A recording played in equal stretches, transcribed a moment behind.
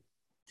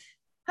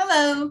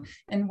Hello,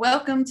 and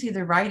welcome to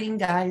the Writing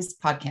Guys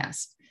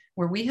podcast,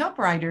 where we help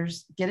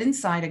writers get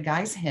inside a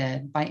guy's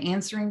head by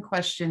answering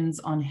questions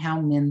on how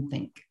men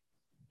think.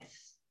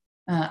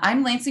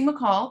 I'm Lancey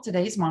McCall,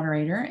 today's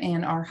moderator,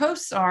 and our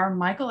hosts are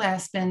Michael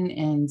Aspen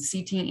and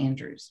C.T.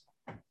 Andrews.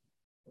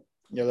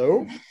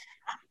 Hello.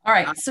 All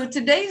right, so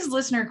today's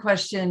listener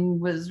question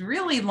was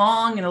really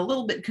long and a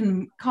little bit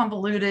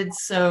convoluted,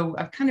 so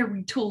I've kind of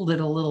retooled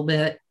it a little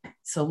bit.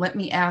 So let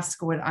me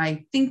ask what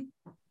I think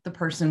the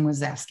person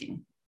was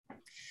asking.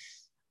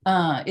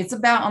 It's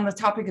about on the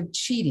topic of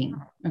cheating.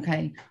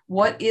 Okay.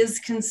 What is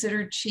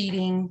considered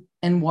cheating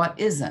and what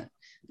isn't?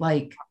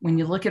 Like when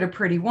you look at a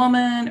pretty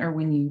woman or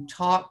when you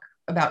talk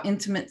about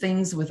intimate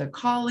things with a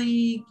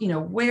colleague,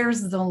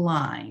 where's the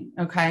line?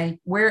 Okay.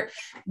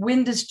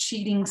 When does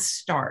cheating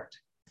start?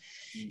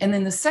 And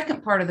then the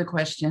second part of the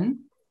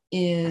question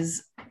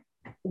is,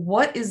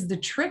 what is the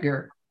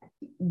trigger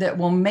that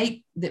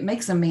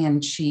makes a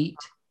man cheat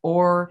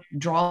or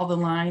draw the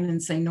line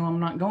and say, no, I'm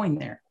not going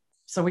there?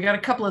 So we got a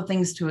couple of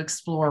things to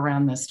explore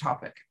around this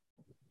topic.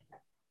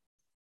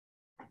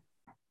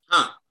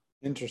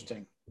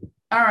 Interesting.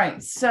 All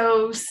right.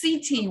 So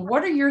CT,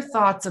 what are your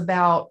thoughts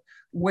about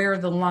where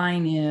the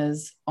line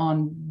is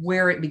on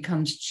where it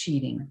becomes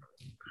cheating?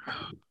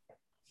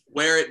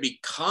 Where it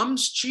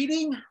becomes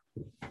cheating?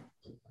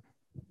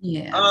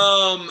 Yeah.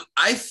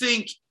 I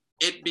think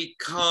it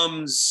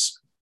becomes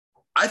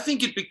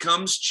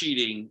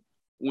cheating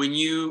when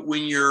you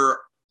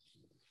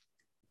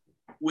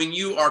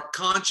are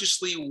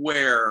consciously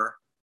aware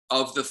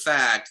of the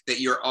fact that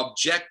your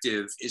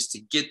objective is to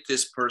get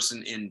this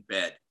person in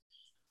bed.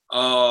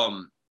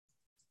 And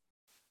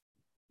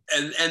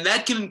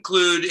that can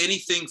include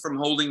anything from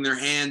holding their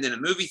hand in a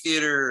movie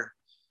theater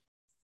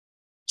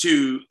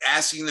to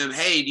asking them,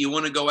 hey, do you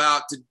want to go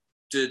out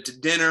to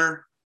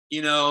dinner?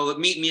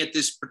 Meet me at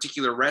this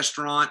particular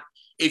restaurant.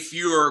 If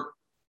you're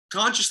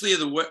consciously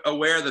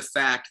aware of the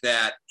fact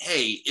that,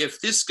 hey,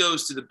 if this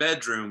goes to the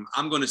bedroom,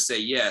 I'm going to say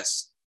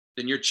yes,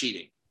 then you're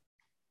cheating,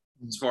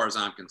 as far as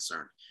I'm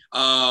concerned.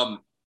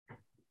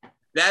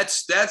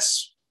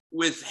 That's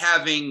with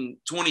having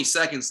 20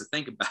 seconds to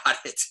think about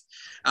it.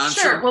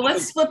 Sure. Well,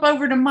 let's flip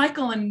over to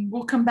Michael and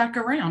we'll come back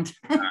around.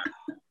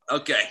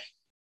 Okay.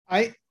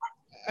 I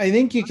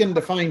think you can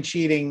define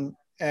cheating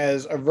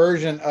as a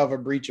version of a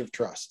breach of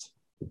trust.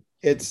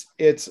 You've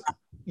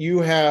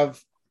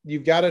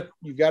got a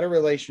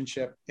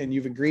relationship and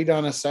you've agreed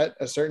on a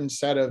certain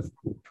set of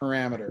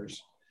parameters,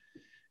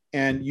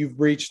 and you've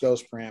breached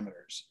those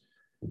parameters.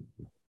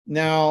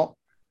 Now,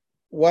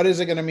 what is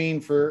it going to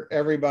mean for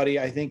everybody?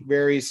 I think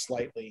varies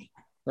slightly,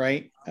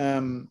 right?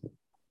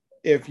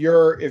 If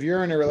you're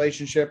in a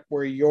relationship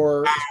where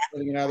your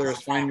significant other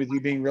is fine with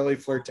you being really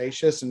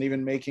flirtatious and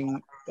even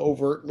making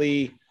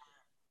overtly,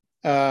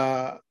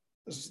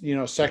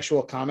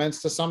 sexual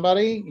comments to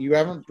somebody, you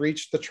haven't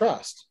breached the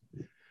trust.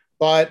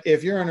 But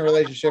if you're in a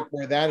relationship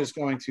where that is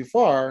going too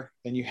far,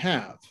 then you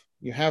have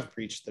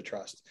breached the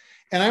trust.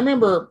 And I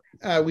remember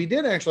we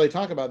did actually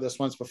talk about this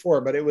once before,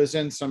 but it was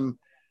in some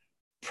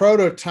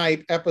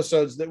prototype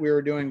episodes that we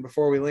were doing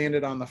before we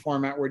landed on the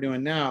format we're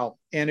doing now.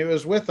 And it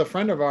was with a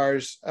friend of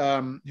ours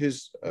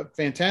who's a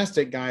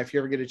fantastic guy. If you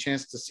ever get a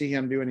chance to see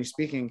him do any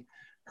speaking,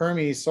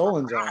 Hermes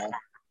Solenzal.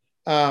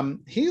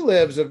 He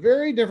lives a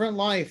very different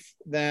life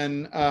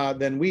than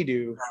we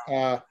do.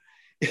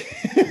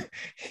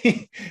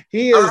 He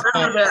is.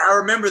 I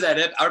remember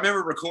that. I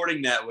remember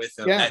recording that with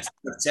him. Yeah. That's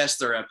the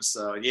Tester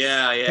episode.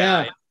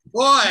 Yeah.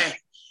 Boy,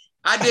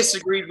 I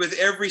disagreed with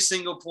every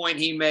single point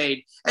he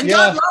made, and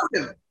God loved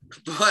him.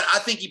 But I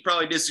think he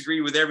probably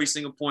disagreed with every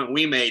single point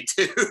we made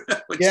too.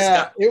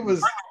 It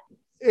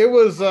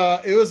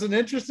was an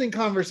interesting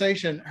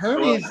conversation.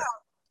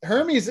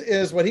 Hermes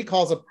is what he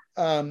calls or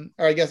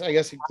I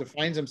guess he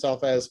defines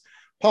himself as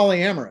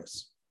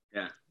polyamorous.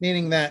 Yeah,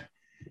 meaning that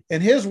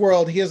in his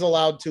world, he is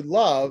allowed to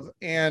love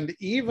and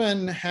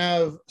even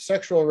have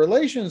sexual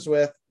relations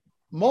with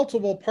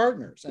multiple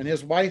partners, and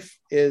his wife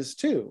is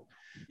too.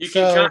 You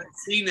can kind of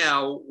see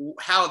now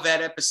how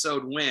that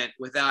episode went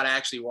without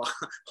actually what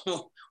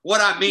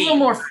I mean. A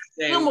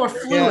little more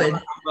fluid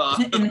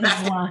in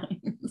his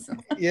lines.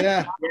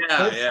 Yeah.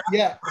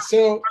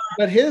 So,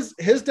 but his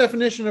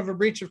definition of a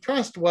breach of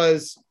trust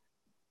was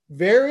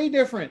very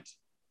different.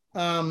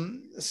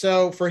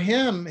 So for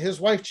him,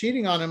 his wife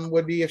cheating on him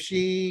would be if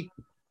she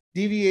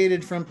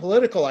deviated from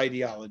political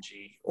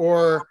ideology,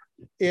 or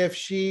if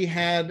she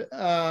had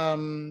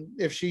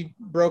if she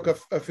broke a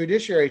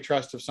fiduciary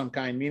trust of some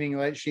kind, meaning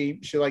that she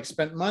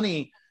spent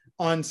money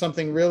on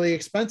something really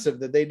expensive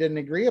that they didn't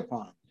agree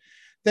upon.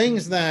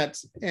 Things that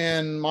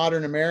in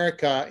modern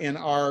America, in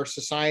our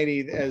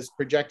society as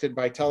projected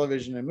by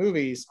television and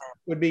movies,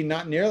 would be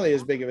not nearly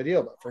as big of a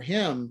deal. But for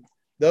him,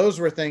 those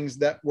were things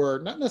that were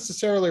not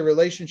necessarily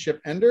relationship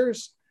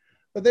enders,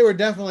 but they were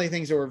definitely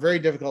things that were very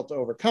difficult to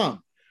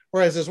overcome.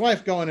 Whereas his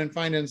wife going and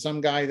finding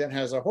some guy that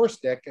has a horse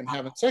dick and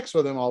having sex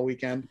with him all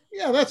weekend,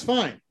 yeah, that's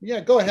fine.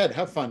 Yeah, go ahead,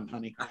 have fun,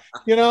 honey.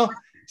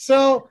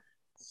 So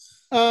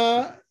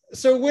I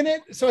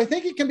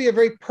think it can be a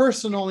very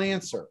personal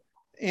answer.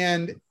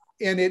 And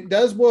it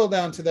does boil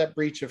down to that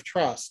breach of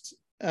trust.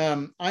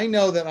 I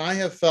know that I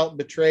have felt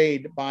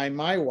betrayed by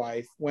my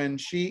wife when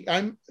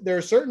there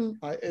are certain,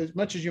 as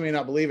much as you may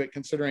not believe it,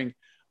 considering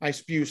I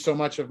spew so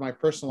much of my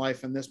personal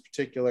life in this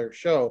particular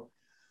show,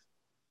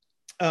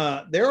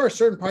 there are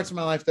certain parts of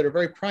my life that are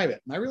very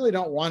private, and I really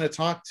don't want to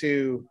talk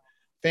to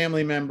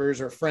family members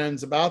or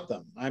friends about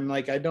them. I'm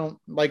like, I don't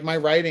like my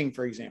writing,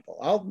 for example.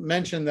 I'll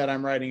mention that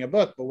I'm writing a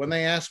book, but when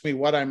they ask me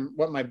what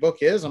my book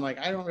is, I'm like,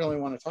 I don't really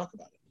want to talk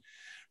about it.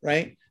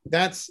 Right.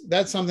 That's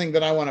something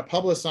that I want to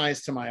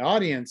publicize to my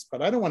audience,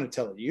 but I don't want to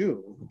tell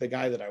you, the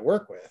guy that I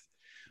work with.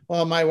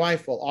 Well, my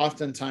wife will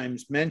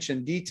oftentimes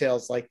mention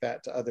details like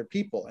that to other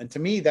people. And to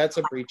me, that's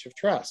a breach of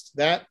trust.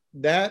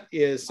 That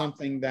is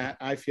something that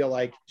I feel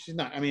like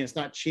it's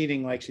not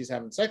cheating like she's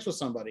having sex with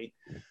somebody,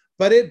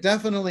 but it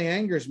definitely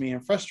angers me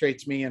and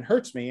frustrates me and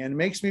hurts me and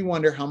makes me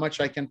wonder how much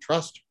I can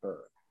trust her.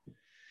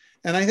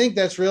 And I think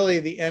that's really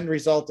the end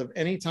result of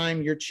any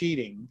time you're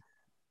cheating.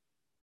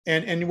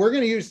 And we're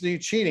going to use the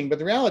cheating, but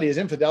the reality is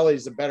infidelity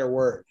is a better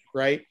word,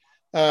 right?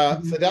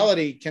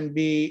 Fidelity can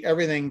be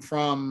everything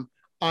from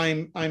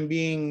I'm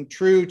being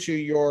true to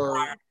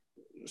your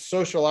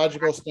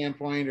sociological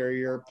standpoint or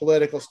your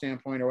political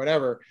standpoint or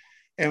whatever.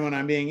 And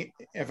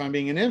if I'm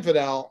being an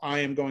infidel, I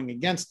am going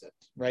against it,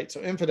 right?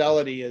 So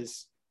infidelity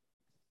is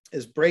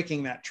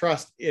breaking that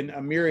trust in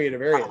a myriad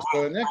of areas.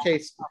 So in that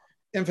case,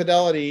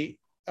 infidelity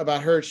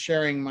about her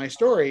sharing my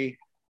story,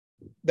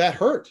 that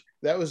hurt.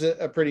 That was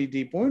a pretty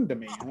deep wound to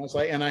me. And I was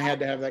like, and I had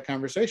to have that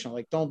conversation.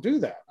 Like, don't do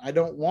that. I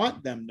don't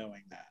want them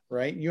knowing that,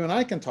 right? You and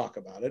I can talk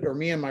about it, or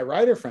me and my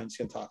writer friends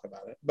can talk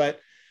about it.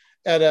 But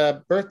at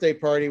a birthday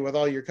party with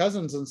all your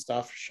cousins and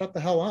stuff, shut the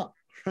hell up,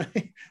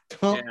 right?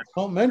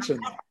 Don't mention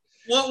that.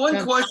 Well,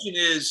 one question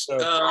is,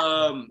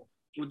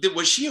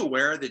 was she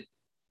aware that,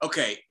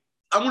 okay,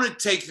 I want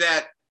to take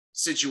that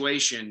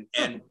situation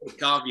and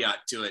caveat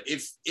to it.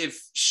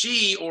 If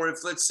she, or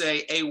if let's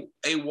say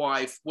a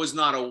wife was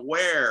not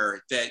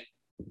aware that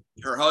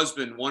her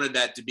husband wanted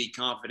that to be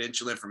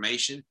confidential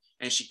information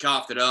and she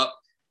coughed it up,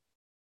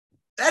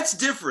 that's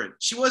different.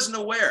 She wasn't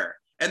aware.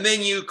 And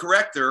then you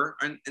correct her,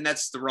 and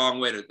that's the wrong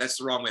way to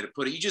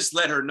put it. You just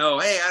let her know,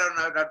 hey, I don't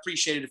know, I'd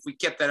appreciate it if we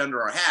kept that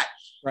under our hat.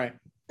 Right.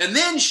 And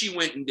then she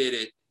went and did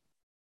it.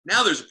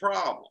 Now there's a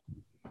problem.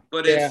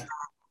 But if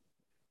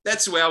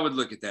that's the way I would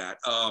look at that.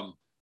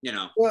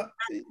 Well,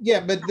 yeah,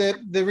 but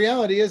the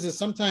reality is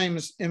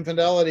sometimes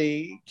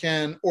infidelity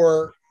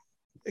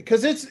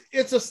because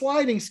it's a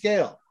sliding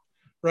scale,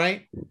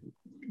 right?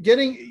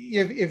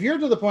 If you're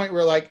to the point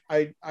where like,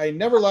 I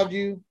never loved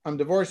you, I'm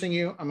divorcing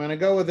you, I'm going to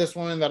go with this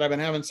woman that I've been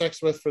having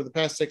sex with for the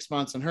past 6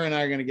 months, and her and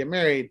I are going to get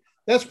married.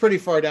 That's pretty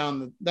far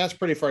down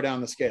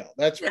the scale.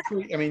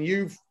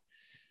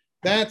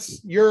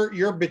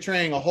 You're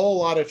betraying a whole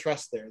lot of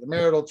trust there, the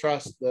marital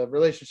trust, the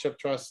relationship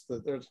trust,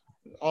 there's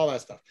all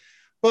that stuff.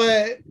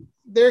 But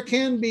there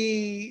can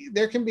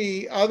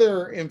be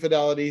other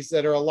infidelities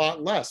that are a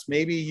lot less.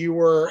 Maybe you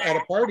were at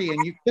a party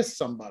and you kissed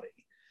somebody,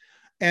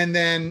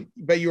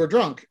 but you were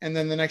drunk, and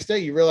then the next day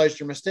you realized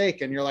your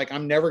mistake, and you're like,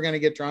 I'm never going to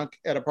get drunk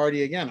at a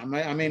party again.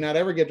 I may not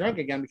ever get drunk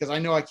again because I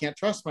know I can't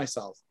trust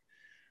myself.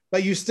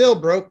 But you still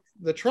broke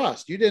the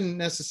trust. You didn't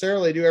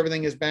necessarily do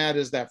everything as bad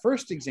as that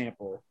first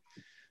example.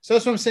 So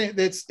that's what I'm saying.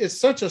 It's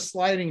such a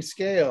sliding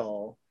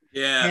scale.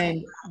 Yeah.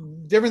 And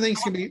different things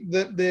can be,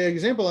 the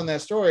example in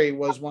that story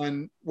was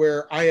one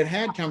where I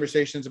had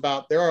conversations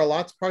about, there are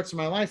lots of parts of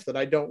my life that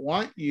I don't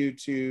want you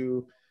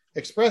to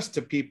express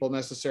to people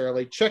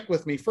necessarily. Check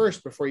with me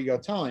first before you go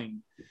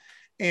telling.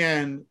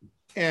 And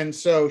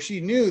so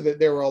she knew that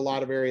there were a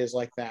lot of areas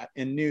like that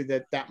and knew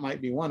that might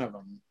be one of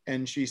them.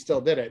 And she still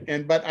did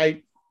it. But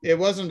it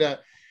wasn't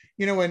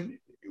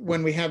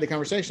when we had the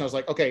conversation, I was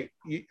like, okay,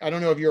 I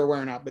don't know if you're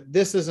aware or not, but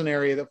this is an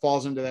area that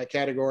falls into that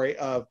category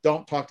of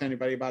don't talk to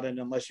anybody about it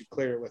unless you've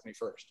cleared it with me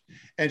first.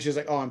 And she's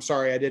like, oh, I'm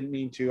sorry. I didn't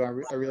mean to.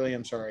 I really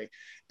am sorry.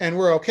 And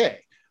we're okay.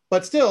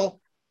 But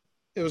still,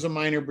 it was a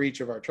minor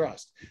breach of our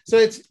trust.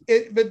 So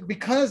but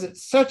because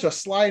it's such a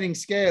sliding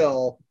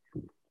scale,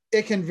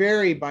 it can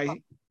vary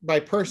by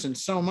person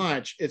so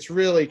much. It's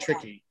really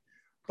tricky.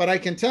 But I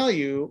can tell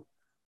you,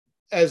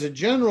 as a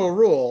general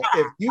rule,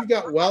 if you've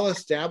got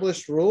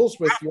well-established rules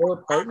with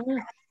your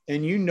partner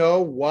and you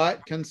know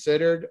what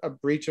considered a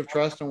breach of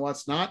trust and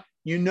what's not,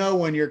 you know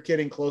when you're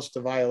getting close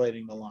to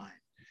violating the line.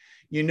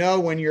 You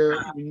know when you're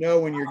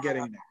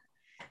getting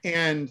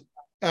there.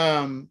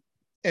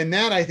 And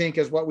that, I think,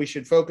 is what we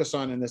should focus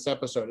on in this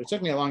episode. It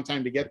took me a long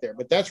time to get there,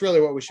 but that's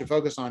really what we should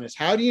focus on, is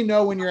how do you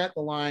know when you're at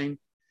the line?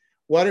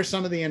 What are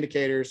some of the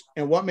indicators,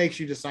 and what makes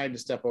you decide to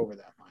step over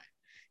that line?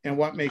 And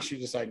what makes you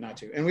decide not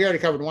to? And we already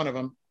covered one of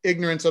them,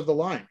 ignorance of the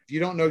line. If you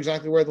don't know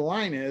exactly where the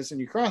line is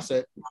and you cross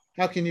it,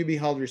 how can you be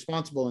held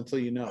responsible until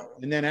you know?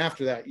 And then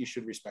after that, you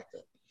should respect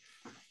it.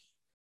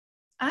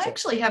 I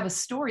actually have a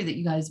story that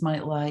you guys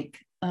might like.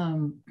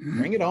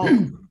 Bring it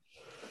on.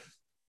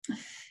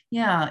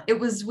 Yeah, it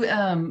was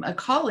a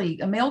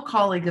male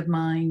colleague of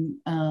mine.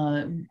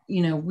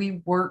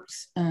 We worked,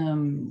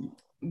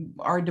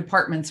 our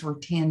departments were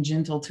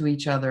tangential to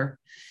each other.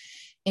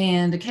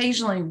 And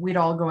occasionally we'd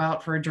all go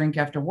out for a drink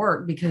after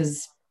work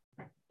because,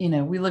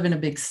 we live in a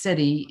big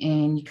city,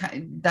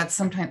 and that's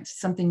sometimes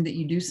something that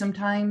you do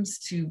sometimes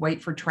to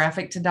wait for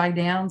traffic to die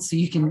down so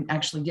you can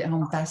actually get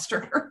home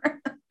faster.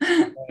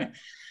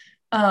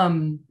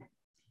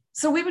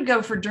 So we would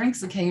go for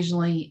drinks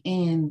occasionally,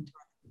 and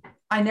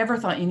I never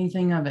thought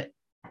anything of it,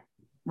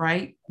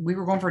 right? We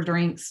were going for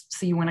drinks,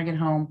 see you when I get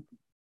home,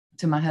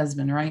 to my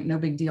husband, right? No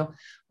big deal.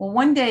 Well,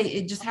 one day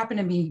it just happened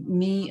to be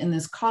me and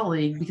this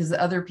colleague, because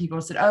the other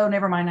people said, oh,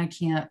 never mind, I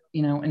can't,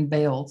 and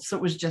bailed. So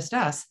it was just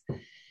us.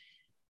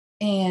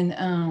 And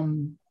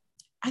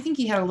I think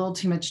he had a little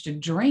too much to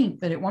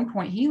drink, but at one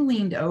point he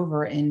leaned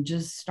over and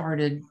just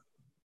started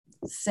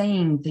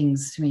saying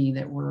things to me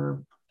that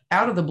were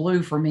out of the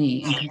blue for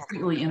me and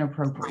completely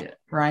inappropriate,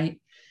 right?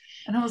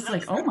 And I was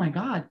like, oh my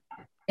God.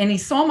 And he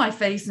saw my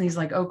face and he's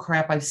like, oh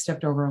crap, I've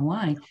stepped over a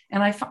line.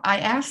 And I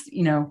asked,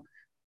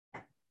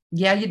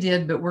 yeah, you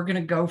did, but we're going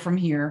to go from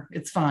here.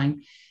 It's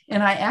fine.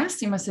 And I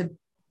asked him, I said,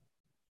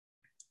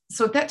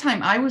 so at that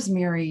time I was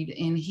married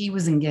and he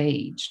was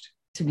engaged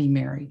to be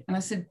married. And I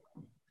said,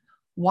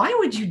 why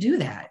would you do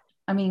that?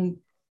 I mean,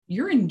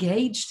 you're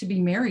engaged to be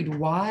married.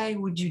 Why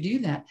would you do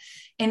that?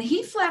 And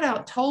he flat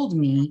out told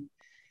me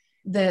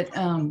that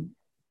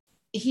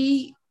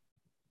his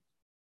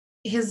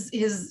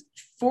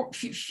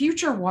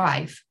future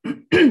wife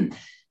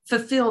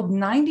fulfilled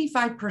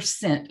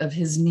 95% of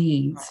his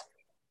needs.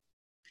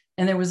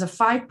 And there was a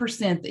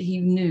 5% that he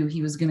knew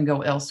he was going to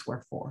go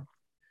elsewhere for.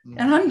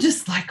 And I'm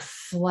just like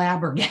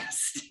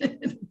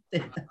flabbergasted.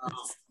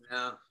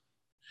 Yeah.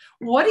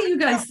 What do you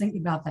guys think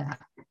about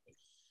that?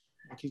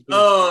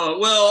 Oh,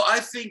 well, I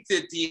think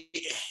that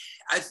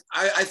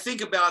I think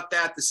about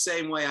that the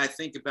same way I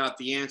think about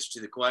the answer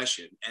to the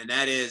question. And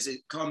that is,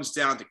 it comes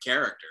down to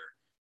character.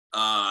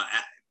 I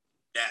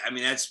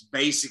mean, that's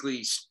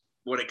basically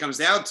what it comes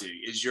down to,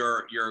 is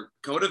your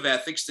code of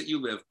ethics that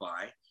you live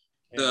by,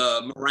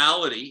 the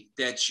morality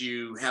that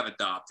you have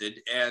adopted,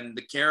 and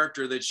the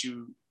character that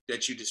you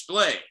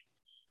display.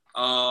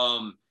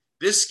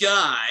 This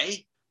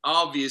guy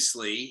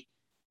obviously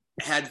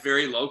had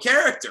very low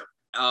character,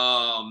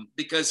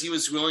 because he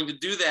was willing to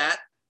do that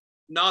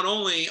not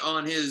only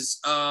on his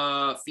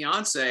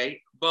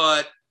fiance,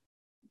 but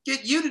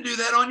get you to do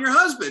that on your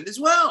husband as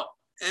well.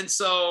 And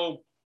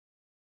so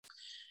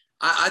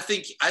I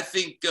think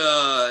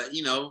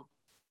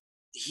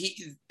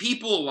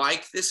people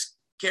like this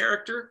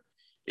character,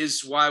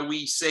 is why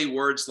we say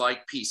words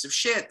like piece of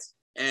shit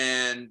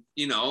and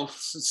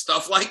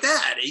stuff like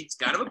that. He's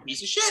kind of a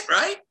piece of shit,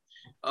 right?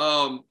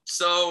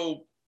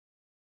 So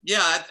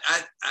yeah,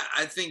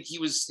 I think he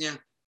was. Yeah,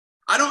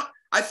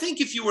 I think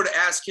if you were to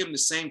ask him the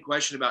same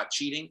question about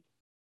cheating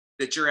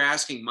that you're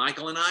asking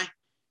Michael and I,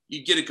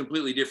 you'd get a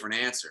completely different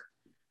answer.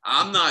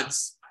 I'm not.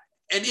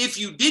 And if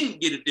you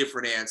didn't get a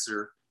different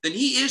answer, then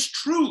he is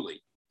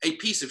truly a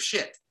piece of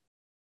shit,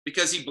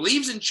 because he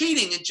believes in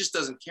cheating and just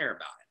doesn't care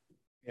about it.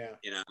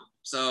 Yeah.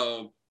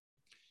 So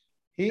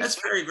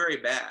that's very, very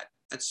bad.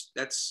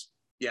 That's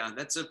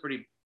a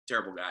pretty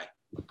terrible guy.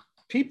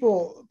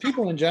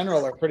 People in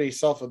general are pretty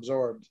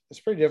self-absorbed. It's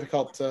pretty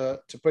difficult to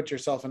put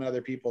yourself in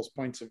other people's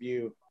points of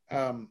view.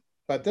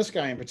 But this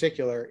guy in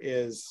particular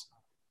is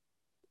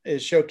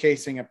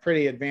showcasing a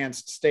pretty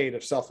advanced state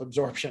of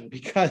self-absorption,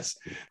 because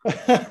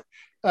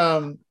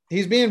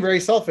he's being very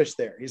selfish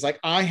there. He's like,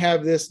 I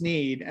have this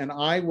need and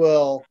I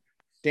will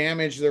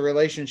damage the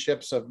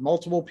relationships of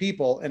multiple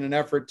people in an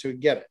effort to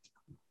get it.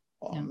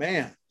 Oh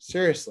man,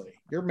 seriously,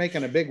 you're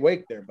making a big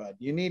wake there, bud.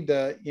 You need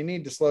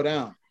to slow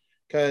down,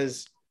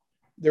 because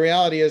the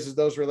reality is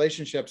those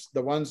relationships,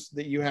 the ones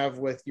that you have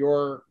with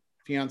your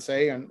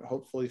fiance and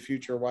hopefully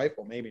future wife,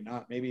 well, maybe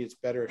not, maybe it's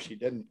better if she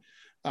didn't.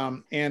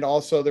 And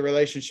also the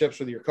relationships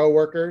with your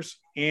coworkers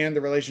and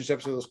the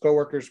relationships of those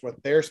coworkers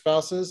with their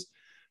spouses.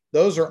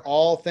 Those are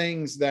all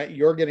things that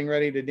you're getting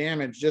ready to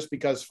damage just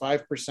because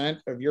 5%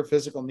 of your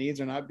physical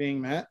needs are not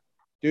being met.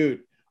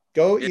 Dude,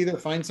 go either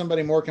find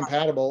somebody more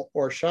compatible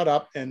or shut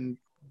up and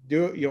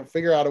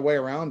figure out a way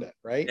around it.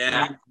 Right.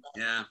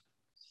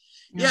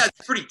 Yeah,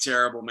 it's pretty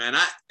terrible, man.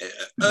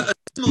 A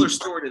similar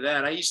story to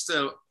that. I used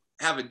to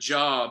have a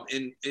job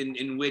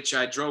in which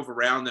I drove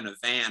around in a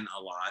van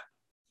a lot.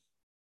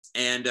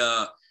 And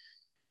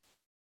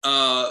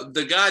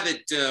the guy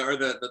that or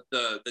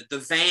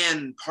the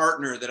van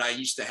partner that I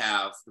used to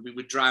have, we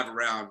would drive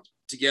around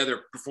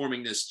together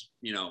performing this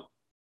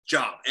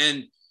job,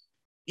 and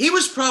he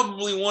was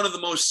probably one of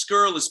the most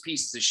scurrilous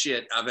pieces of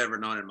shit I've ever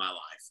known in my life.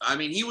 I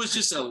mean, he was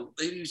just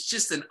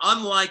an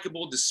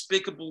unlikable,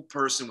 despicable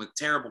person with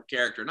terrible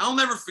character. And I'll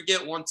never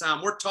forget one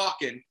time we're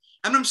talking,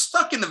 and I'm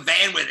stuck in the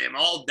van with him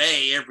all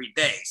day, every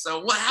day.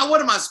 So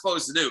what am I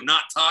supposed to do?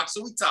 Not talk?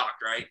 So we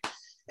talked, right?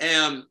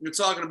 And we're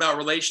talking about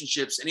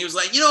relationships. And he was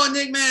like,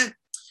 Nick, man,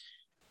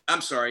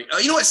 I'm sorry.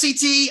 You know what,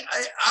 CT?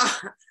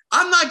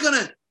 I'm not going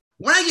to,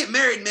 when I get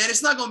married, man,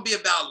 it's not going to be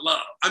about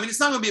love. I mean, it's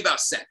not going to be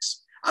about sex.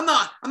 It's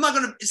not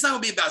going to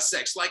be about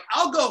sex. Like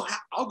I'll go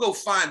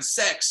find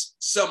sex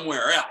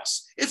somewhere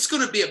else. It's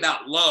going to be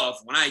about love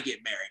when I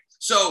get married.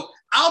 So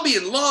I'll be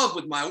in love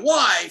with my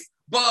wife,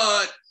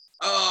 but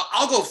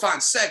I'll go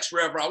find sex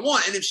wherever I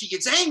want. And if she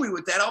gets angry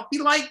with that, I'll be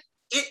like,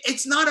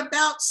 it's not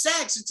about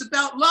sex. It's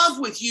about love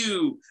with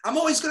you. I'm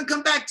always going to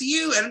come back to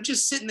you. And I'm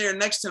just sitting there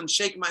next to him,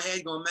 shaking my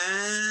head going,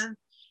 man,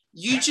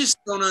 you just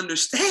don't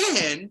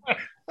understand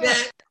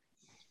that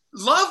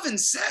love and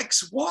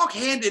sex walk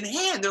hand in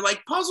hand. They're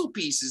like puzzle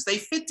pieces. They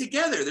fit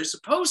together. They're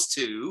supposed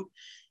to.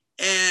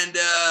 And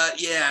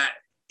yeah.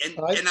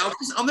 And I'll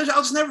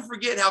just never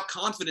forget how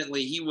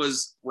confidently he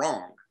was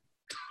wrong.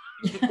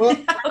 Well,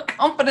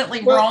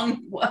 confidently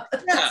wrong. Yeah.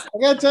 I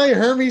gotta tell you,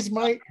 Hermes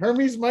might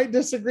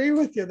disagree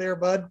with you there,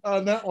 bud,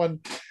 on that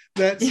one.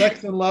 That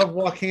sex and love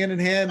walk hand in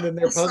hand, and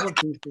they're puzzle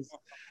pieces.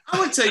 I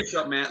want to tell you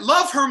something, man.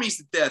 Love Hermes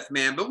to death,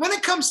 man. But when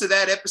it comes to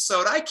that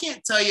episode, I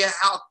can't tell you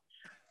how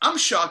I'm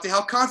shocked at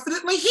how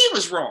confidently he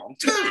was wrong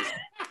too.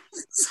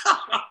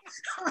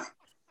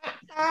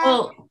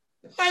 Well,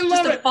 I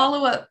love it.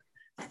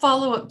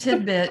 Follow-up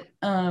tidbit.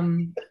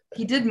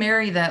 He did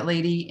marry that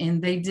lady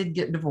and they did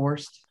get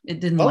divorced.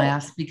 It didn't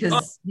last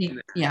because he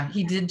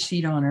did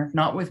cheat on her,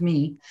 not with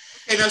me.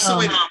 Okay, now,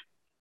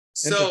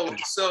 so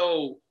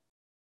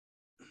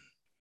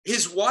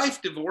his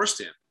wife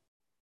divorced him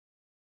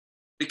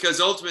because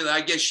ultimately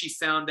I guess she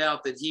found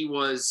out that he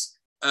was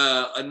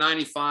a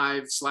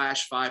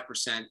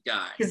 95/5%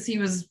 guy. Because he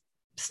was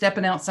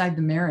stepping outside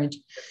the marriage.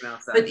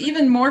 But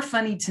even more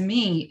funny to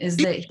me is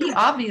that he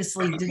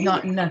obviously did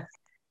not know.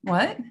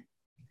 What?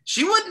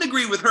 She wouldn't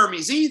agree with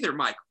Hermes either,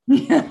 Michael.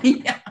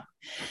 Yeah.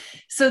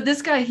 So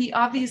this guy, he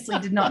obviously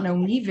did not know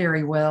me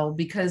very well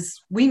because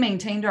we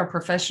maintained our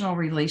professional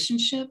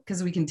relationship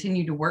because we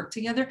continued to work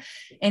together.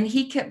 And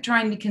he kept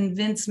trying to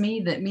convince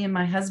me that me and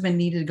my husband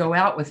needed to go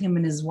out with him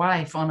and his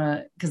wife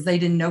because they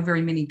didn't know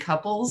very many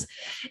couples.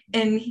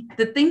 And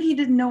the thing he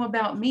didn't know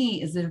about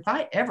me is that if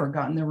I ever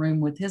got in the room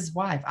with his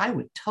wife, I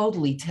would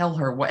totally tell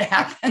her what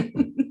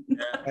happened.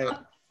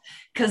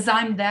 Because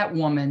I'm that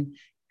woman.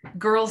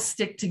 Girls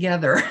stick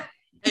together.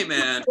 Hey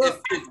man,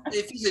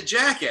 if he's a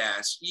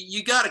jackass,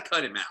 you got to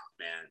cut him out,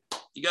 man.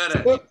 You got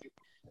to.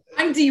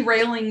 I'm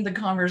derailing the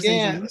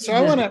conversation. Yeah, so I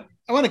want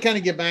to kind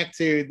of get back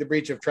to the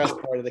breach of trust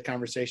part of the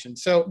conversation.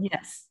 So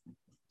yes,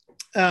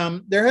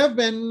 there have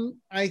been,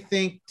 I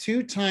think,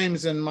 2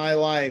 times in my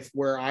life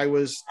where I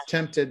was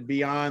tempted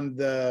beyond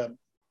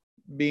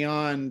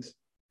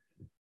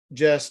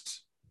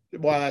just,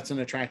 well, that's an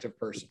attractive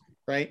person,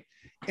 right?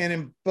 And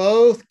in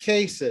both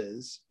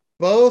cases,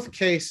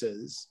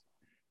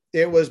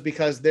 it was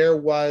because there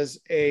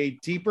was a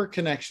deeper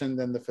connection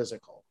than the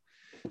physical.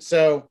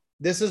 So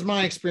this is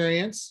my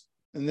experience,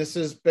 and this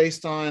is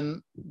based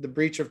on the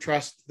breach of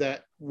trust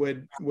that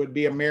would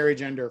be a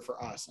marriage ender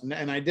for us.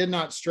 And I did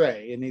not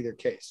stray in either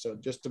case. So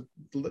just to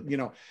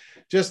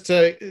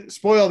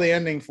spoil the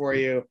ending for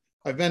you,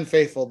 I've been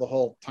faithful the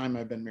whole time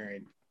I've been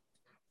married.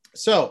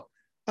 So,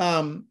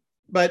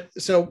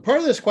 so part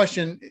of this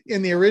question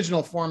in the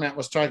original format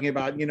was talking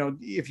about,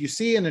 if you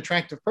see an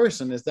attractive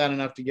person, is that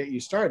enough to get you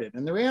started?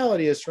 And the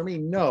reality is, for me,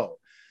 no.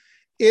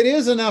 It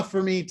is enough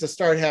for me to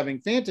start having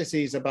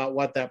fantasies about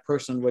what that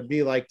person would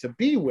be like to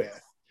be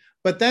with,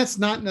 but that's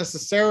not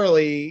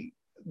necessarily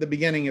the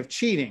beginning of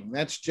cheating.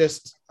 That's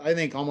just, I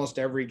think almost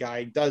every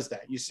guy does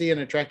that. You see an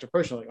attractive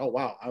person, like, oh,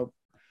 wow,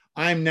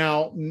 I'm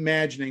now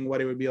imagining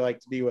what it would be like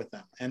to be with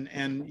them.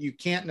 And you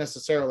can't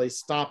necessarily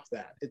stop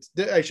that.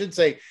 I should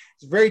say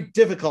it's very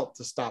difficult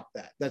to stop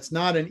that. That's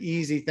not an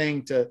easy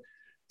thing to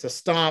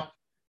stop,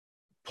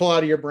 pull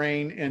out of your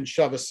brain and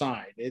shove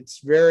aside. It's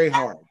very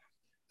hard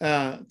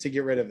to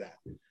get rid of that.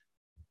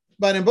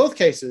 But in both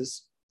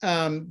cases,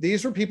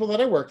 these were people that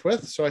I worked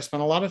with. So I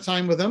spent a lot of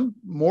time with them,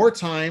 more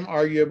time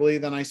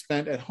arguably than I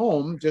spent at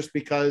home, just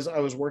because I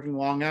was working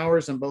long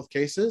hours in both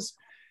cases.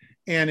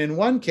 And in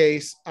one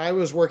case, I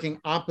was working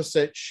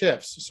opposite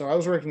shifts. So I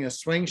was working a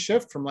swing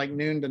shift from like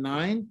noon to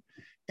 9,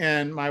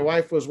 and my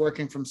wife was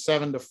working from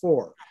 7 to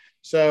 4.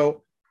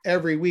 So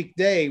every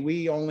weekday,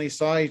 we only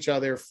saw each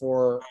other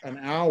for an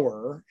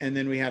hour, and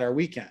then we had our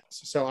weekends.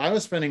 So I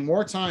was spending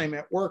more time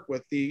at work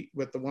with the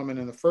woman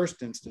in the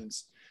first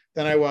instance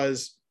than I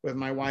was with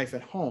my wife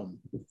at home.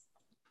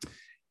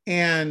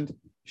 And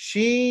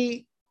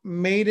she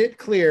made it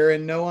clear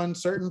in no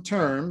uncertain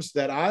terms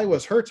that I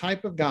was her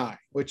type of guy,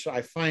 which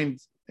I find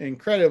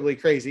incredibly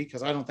crazy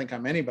because I don't think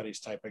I'm anybody's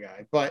type of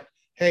guy. But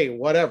hey,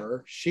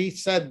 whatever. She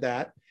said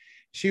that.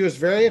 She was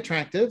very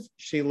attractive.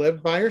 She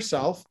lived by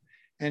herself.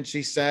 And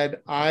she said,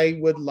 I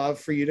would love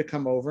for you to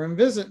come over and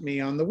visit me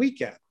on the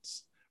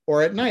weekends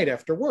or at night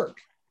after work.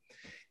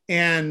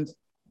 And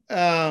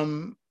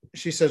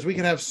she says, we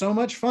can have so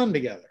much fun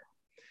together.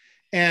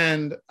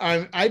 And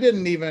I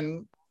didn't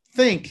even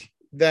think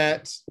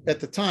that at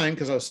the time,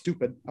 because I was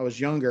stupid, I was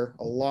younger,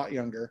 a lot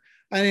younger.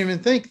 I didn't even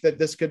think that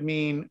this could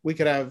mean we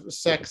could have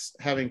sex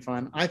having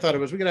fun. I thought it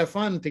was we could have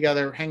fun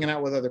together hanging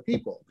out with other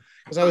people,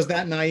 because I was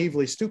that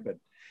naively stupid.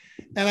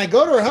 And I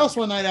go to her house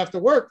one night after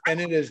work,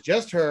 and it is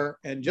just her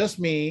and just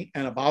me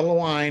and a bottle of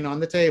wine on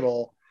the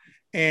table.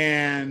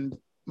 And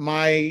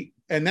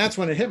that's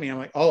when it hit me. I'm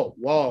like, oh,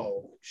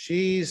 whoa,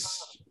 she's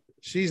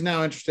she's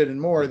now interested in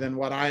more than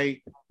what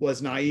I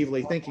was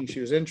naively thinking she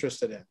was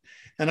interested in.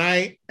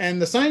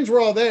 And the signs were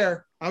all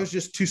there. I was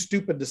just too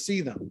stupid to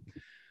see them.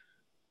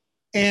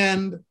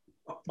 And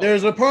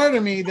there's a part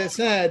of me that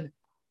said,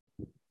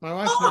 my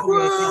wife's never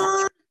going to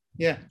know.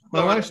 Yeah,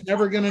 my wife's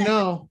never going to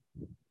know.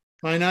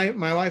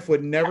 My wife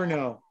would never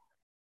know.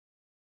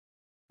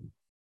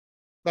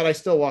 But I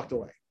still walked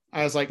away.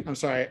 I was like, I'm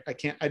sorry,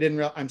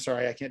 I'm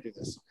sorry, I can't do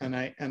this. And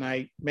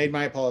I made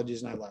my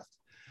apologies and I left.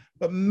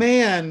 But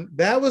man,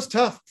 that was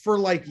tough for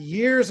like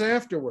years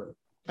afterward.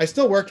 I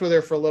still worked with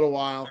her for a little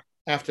while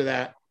after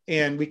that.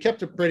 And we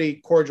kept a pretty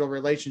cordial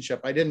relationship.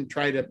 I didn't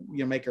try to,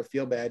 make her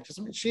feel bad. Just,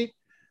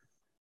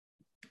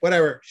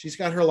 whatever, she's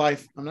got her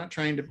life. I'm not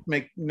trying to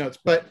make notes,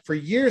 but for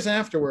years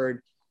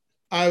afterward,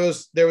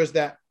 there was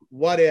that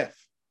what if,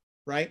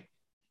 right?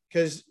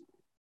 Because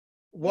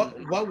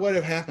what would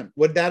have happened?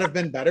 Would that have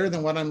been better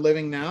than what I'm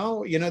living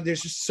now?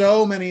 There's just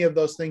so many of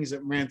those things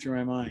that ran through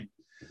my mind.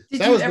 Did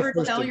you ever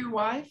tell your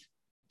wife?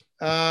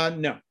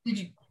 No. Did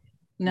you?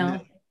 No.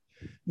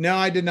 No,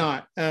 I did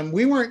not.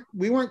 We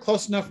weren't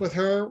close enough with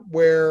her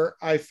where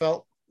I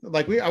felt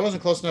like I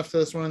wasn't close enough to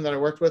this woman that I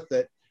worked with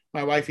that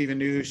my wife even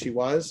knew who she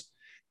was.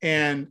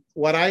 And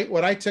what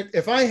I took,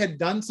 if I had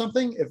done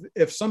something,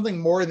 if something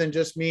more than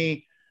just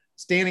me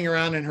standing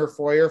around in her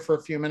foyer for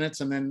a few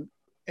minutes and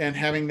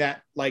having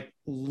that like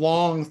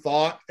long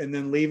thought and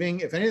then leaving,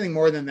 if anything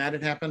more than that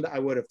had happened, I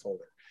would have told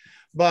her.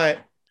 But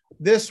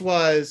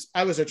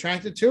I was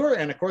attracted to her.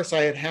 And of course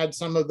I had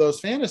some of those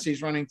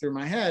fantasies running through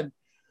my head,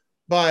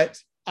 but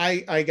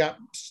I got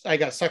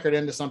suckered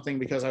into something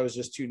because I was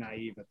just too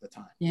naive at the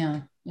time.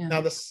 Yeah. Now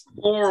the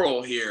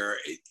moral here.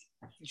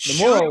 The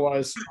moral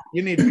was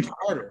you need to be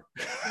smarter.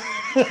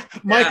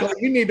 Michael,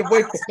 you need to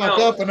wake the fuck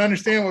up and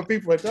understand what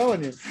people are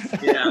telling you.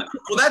 Yeah.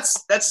 Well,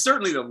 that's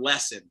certainly the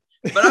lesson.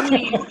 But I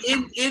mean,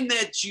 in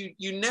that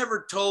you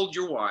never told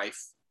your wife,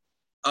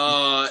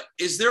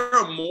 is there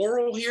a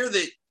moral here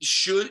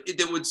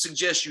that would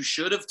suggest you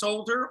should have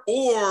told her?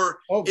 Or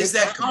is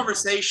that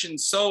conversation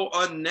so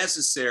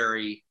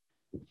unnecessary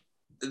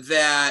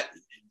that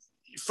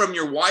from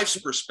your wife's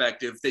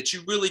perspective that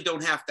you really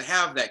don't have to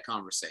have that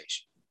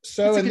conversation?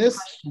 So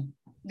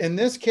in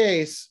this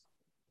case,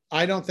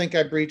 I don't think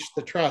I breached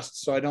the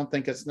trust. So I don't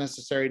think it's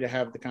necessary to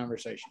have the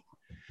conversation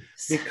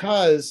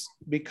because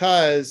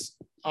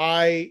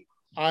I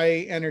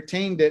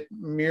entertained it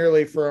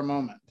merely for a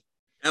moment.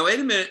 Now, wait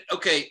a minute.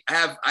 Okay.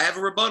 I have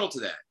a rebuttal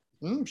to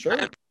that. Sure. I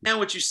understand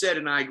what you said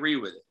and I agree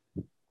with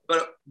it.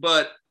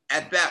 But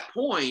at that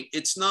point,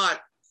 it's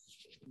not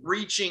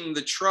breaching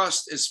the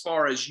trust as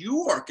far as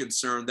you are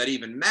concerned that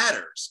even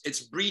matters. It's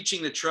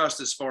breaching the trust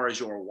as far as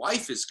your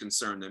wife is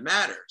concerned that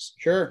matters.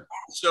 Sure.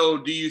 So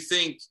do you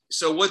think,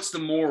 what's the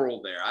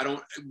moral there?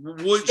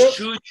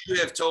 Should you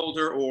have told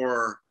her,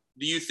 or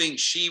do you think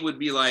she would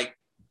be like,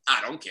 I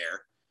don't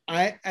care?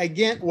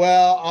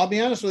 I'll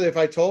be honest with you. If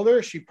I told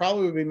her, she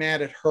probably would be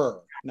mad at her,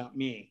 not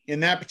me.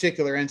 In that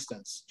particular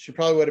instance, she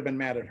probably would have been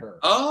mad at her.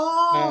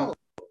 But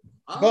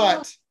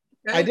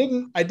okay.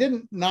 I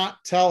didn't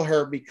not tell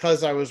her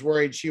because I was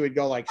worried she would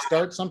go like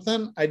start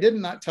something. I did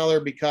not tell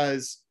her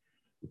because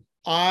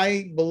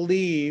I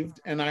believed,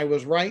 and I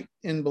was right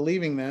in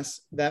believing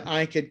this, that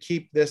I could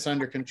keep this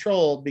under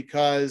control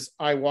because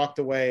I walked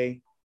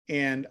away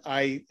and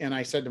I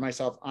said to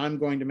myself, I'm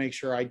going to make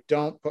sure I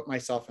don't put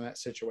myself in that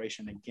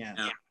situation again.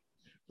 Yeah.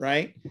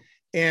 Right.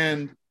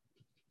 And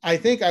I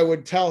think I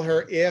would tell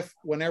her if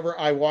whenever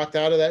I walked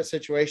out of that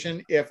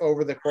situation, if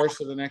over the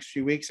course of the next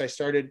few weeks, I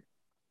started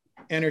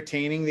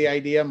entertaining the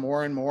idea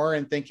more and more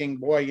and thinking,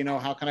 boy,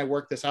 how can I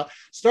work this out?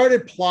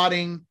 Started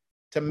plotting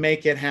to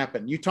make it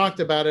happen. You talked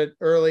about it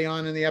early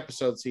on in the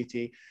episode,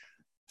 CT,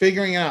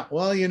 figuring out,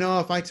 well,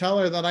 if I tell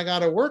her that I got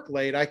to work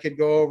late, I could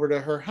go over to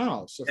her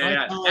house. If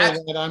I tell her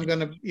that I'm going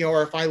to,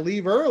 or if I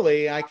leave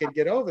early, I could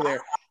get over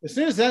there. As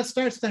soon as that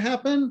starts to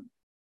happen,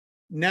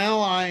 now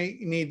I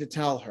need to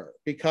tell her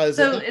because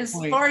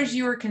far as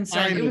you were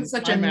concerned, it was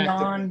such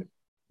a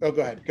Oh,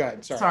 go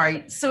ahead.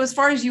 Sorry. So as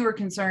far as you were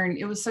concerned,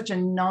 it was such a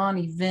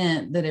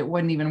non-event that it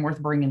wasn't even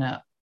worth bringing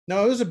up.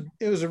 No,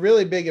 it was a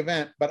really big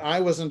event, but I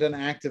wasn't an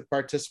active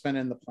participant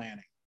in the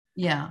planning.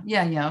 Yeah.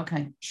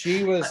 Okay.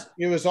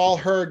 It was all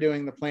her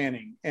doing the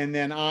planning. And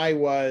then I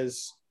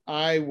was,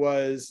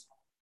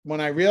 when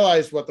I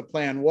realized what the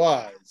plan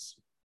was,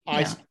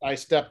 I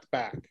stepped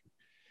back.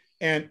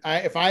 And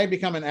if I had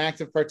become an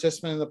active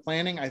participant in the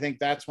planning, I think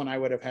that's when I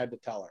would have had to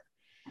tell her,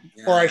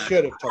 or I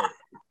should have told her.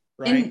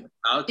 Right.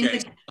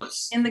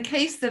 In the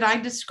case that I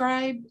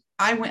described,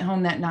 I went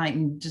home that night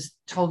and just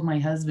told my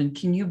husband,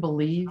 can you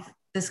believe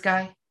this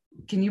guy?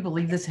 Can you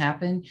believe this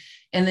happened?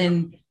 And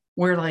then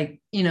we're like,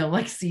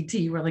 like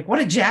CT, we're like, what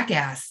a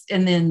jackass.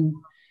 And then,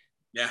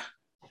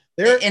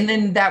 and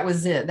then that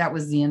was it. That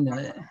was the end of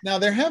it. Now,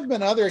 there have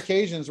been other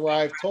occasions where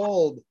I've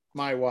told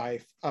my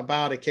wife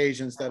about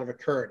occasions that have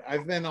occurred.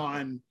 I've been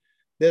on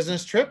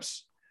business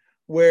trips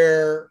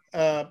where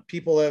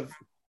people have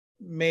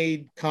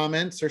made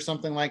comments or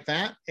something like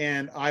that,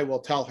 and I will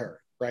tell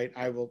her, right?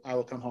 I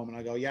will come home and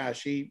I go, yeah,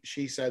 she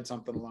said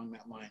something along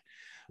that line.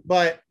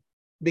 But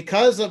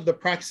because of the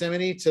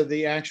proximity to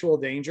the actual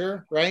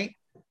danger, right?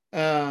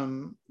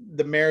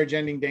 The marriage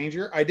ending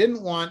danger. I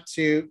didn't want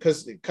to,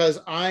 because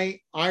I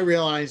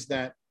realized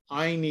that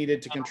I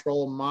needed to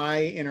control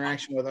my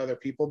interaction with other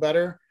people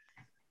better.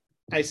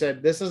 I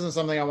said, this isn't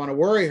something I want to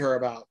worry her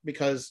about,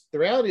 because the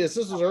reality is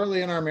this was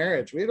early in our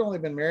marriage. We had only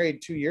been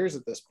married 2 years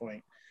at this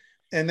point.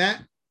 And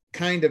that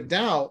kind of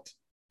doubt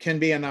can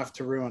be enough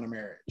to ruin a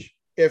marriage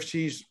if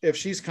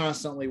she's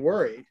constantly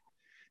worried.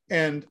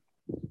 And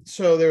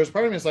so there was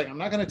part of me that's like, I'm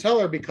not going to tell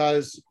her,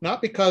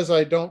 not because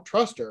I don't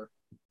trust her,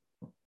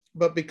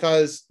 but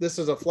because this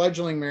is a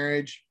fledgling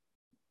marriage.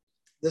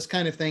 This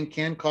kind of thing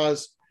can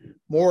cause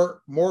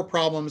more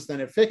problems than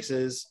it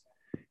fixes.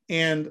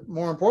 And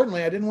more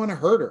importantly, I didn't want to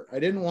hurt her. I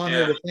didn't want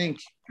her to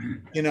think,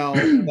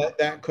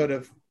 that could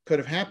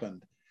have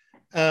happened.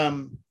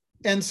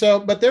 And so,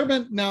 but there have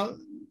been, now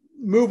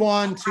move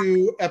on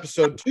to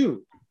episode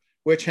 2,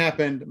 which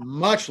happened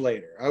much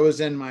later. I was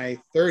in my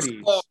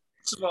 30s.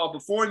 First of all,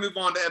 before we move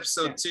on to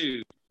episode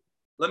 2,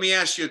 let me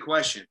ask you a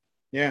question.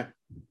 Yeah.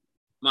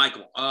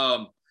 Michael.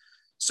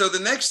 So the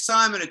next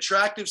time an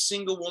attractive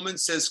single woman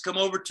says, come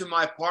over to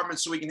my apartment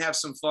so we can have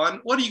some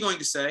fun, what are you going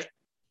to say?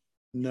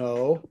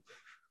 No.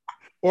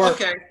 Or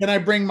can I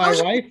bring my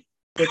wife?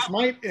 Which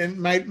might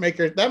make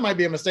her, that might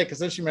be a mistake, because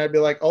then she might be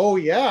like, oh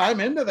yeah, I'm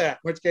into that.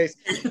 In which case,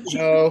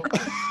 no.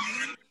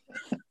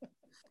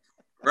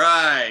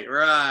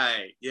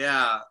 Right.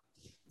 Yeah.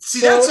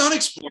 See, that's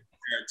unexplored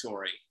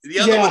territory. The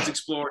other one's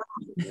explored.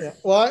 Yeah.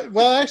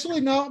 Well, actually,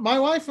 no. My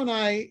wife and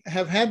I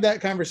have had that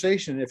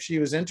conversation if she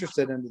was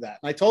interested into that.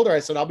 And I told her, I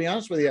said, I'll be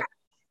honest with you,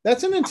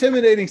 that's an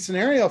intimidating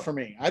scenario for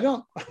me. I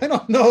don't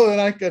know that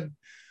I could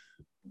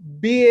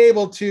be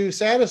able to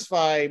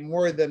satisfy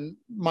more than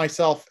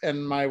myself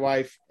and my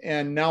wife.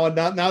 And now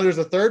there's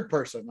a third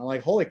person. I'm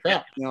like, holy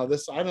crap,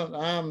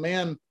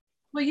 man.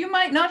 Well, you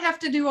might not have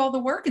to do all the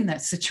work in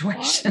that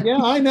situation. Yeah,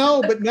 I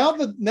know. But now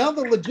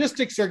the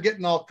logistics are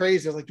getting all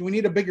crazy. Like, do we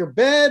need a bigger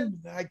bed?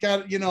 I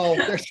got, we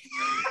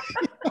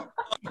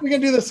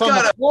can do this on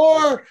the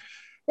floor.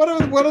 What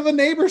do the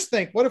neighbors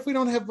think? What if we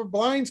don't have the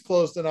blinds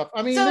closed enough?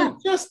 I mean,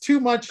 there's just too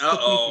much.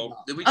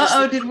 Did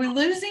we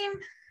lose him?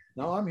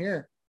 No, I'm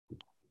here.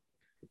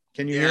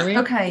 Can you hear me?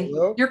 Okay.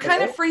 Hello? You're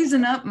kind of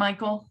freezing up,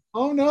 Michael.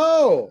 Oh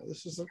no.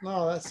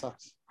 That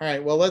sucks. All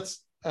right. Well,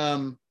 let's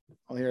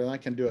here, I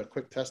can do a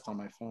quick test on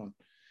my phone.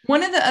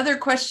 One of the other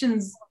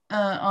questions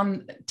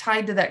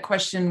tied to that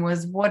question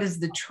was, what is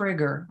the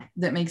trigger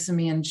that makes a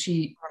man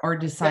cheat or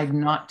decide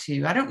not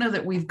to? I don't know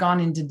that we've gone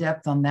into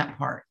depth on that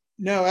part.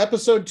 No,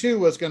 episode 2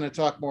 was going to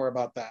talk more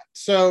about that.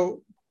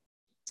 So,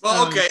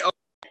 okay.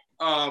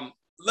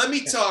 Let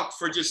me talk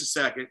for just a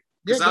second,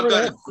 because I've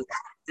got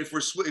if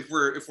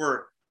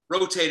we're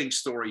rotating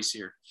stories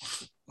here.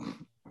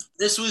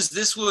 This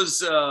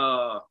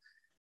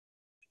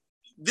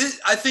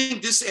I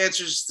think this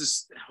answers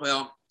this.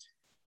 Well,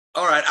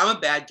 all right, I'm a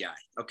bad guy.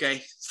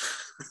 Okay.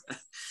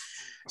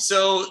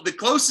 So the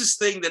closest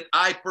thing that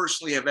I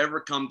personally have ever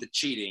come to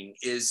cheating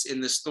is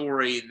in the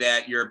story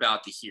that you're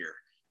about to hear.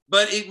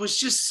 But it was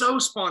just so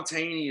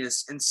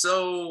spontaneous and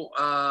so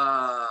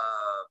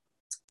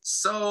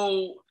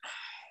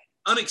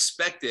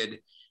unexpected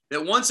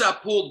that once I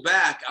pulled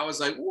back, I was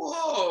like,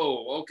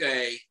 whoa,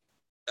 okay,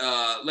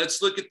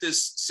 let's look at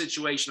this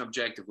situation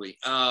objectively.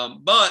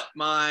 But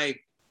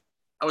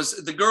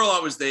the girl I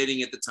was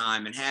dating at the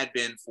time, and had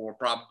been for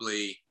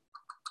probably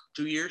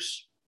 2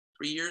 years,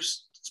 3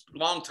 years,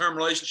 long-term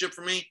relationship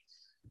for me.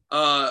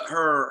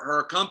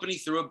 Her company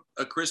threw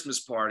a Christmas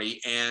party,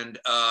 and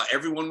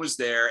everyone was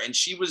there, and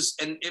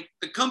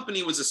the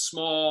company was a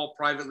small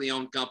privately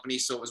owned company.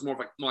 So it was more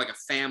like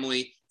a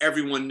family.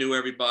 Everyone knew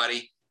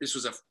everybody. This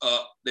was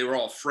they were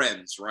all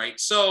friends, right?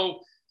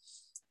 So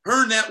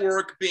her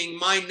network being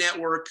my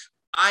network,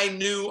 I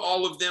knew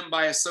all of them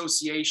by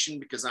association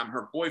because I'm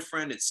her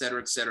boyfriend, et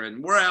cetera,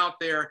 and we're out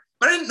there,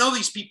 but I didn't know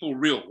these people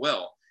real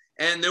well.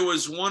 And there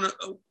was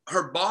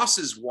her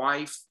boss's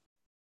wife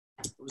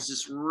was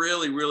this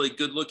really, really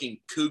good looking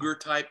cougar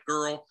type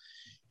girl.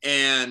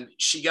 And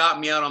she got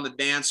me out on the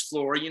dance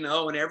floor,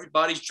 and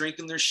everybody's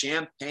drinking their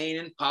champagne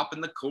and popping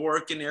the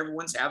cork, and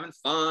everyone's having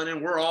fun,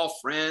 and we're all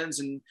friends.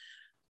 And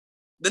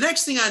the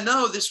next thing I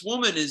know, this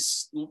woman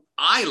is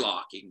eye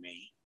locking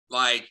me,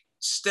 like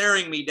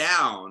staring me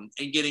down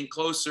and getting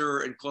closer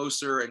and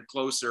closer and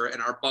closer.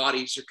 And our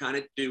bodies are kind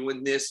of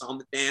doing this on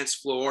the dance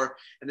floor.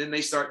 And then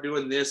they start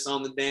doing this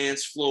on the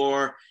dance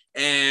floor.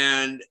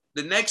 And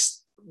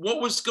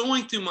what was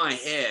going through my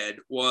head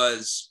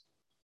was,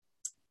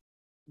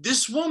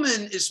 this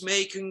woman is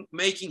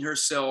making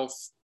herself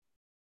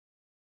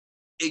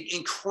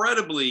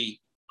incredibly,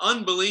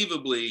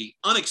 unbelievably,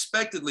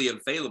 unexpectedly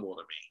available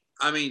to me.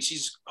 I mean,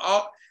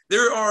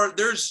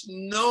 there's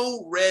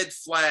no red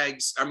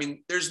flags. I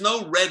mean, there's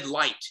no red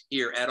light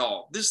here at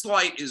all. This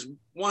light is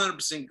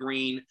 100%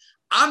 green.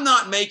 I'm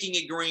not making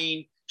it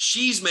green.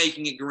 She's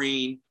making it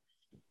green.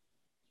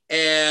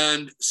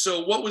 And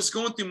so what was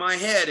going through my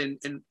head,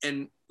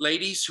 and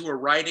ladies who are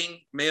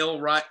writing male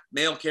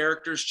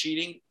characters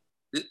cheating,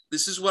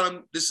 this is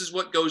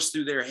what goes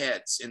through their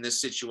heads in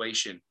this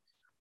situation.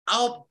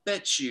 I'll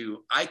bet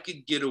you I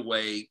could get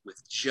away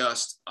with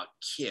just a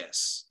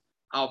kiss.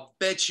 I'll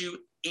bet you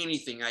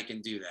anything I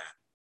can do that.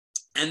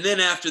 And then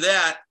after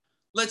that,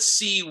 let's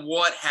see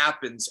what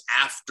happens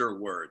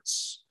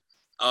afterwards.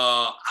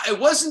 It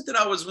wasn't that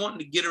I was wanting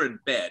to get her in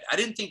bed. I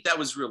didn't think that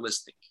was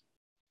realistic.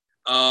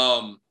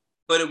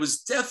 But it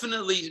was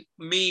definitely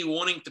me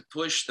wanting to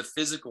push the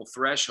physical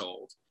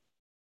threshold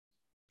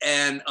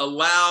and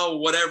allow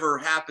whatever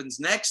happens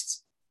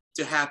next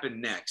to happen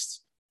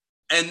next,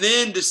 and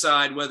then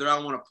decide whether I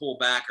want to pull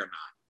back or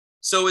not.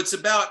 So it's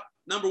about,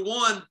 number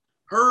one,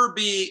 her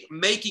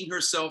making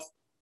herself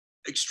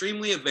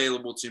extremely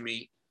available to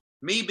me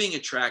being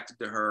attracted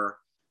to her,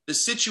 the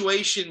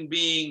situation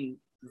being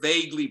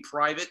vaguely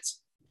private,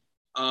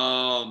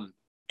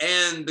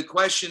 and the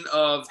question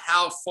of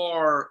how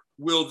far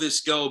will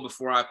this go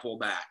before I pull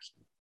back.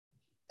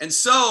 And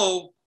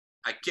so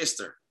I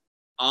kissed her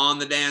on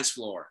the dance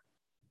floor.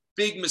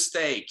 Big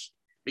mistake,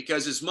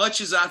 because as much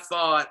as I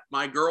thought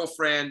my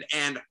girlfriend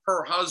and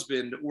her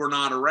husband were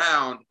not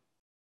around,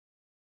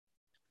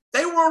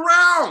 they were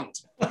around.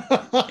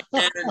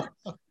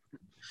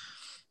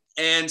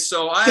 and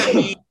so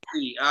it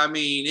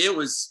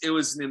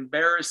was an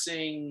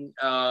embarrassing,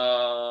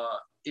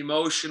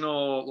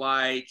 emotional,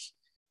 like,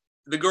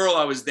 the girl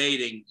I was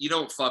dating, you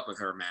don't fuck with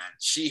her, man.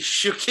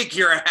 She'll kick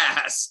your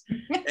ass.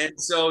 And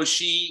so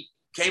she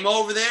came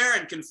over there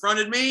and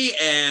confronted me,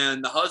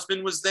 and the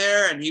husband was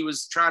there, and he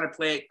was trying to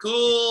play it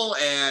cool,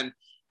 and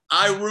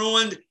I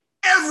ruined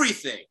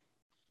everything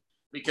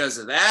because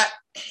of that,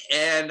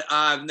 and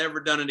I've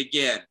never done it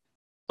again.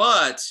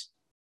 But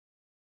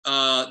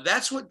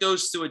that's what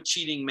goes through a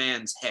cheating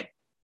man's head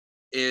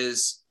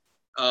is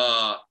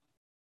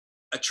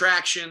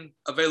attraction,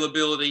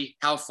 availability,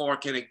 how far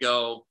can it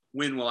go,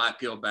 when will I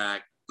peel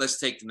back, let's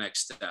take the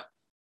next step.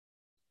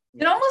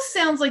 It almost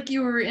sounds like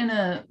you were in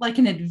an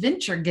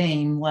adventure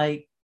game,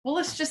 like, well,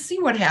 let's just see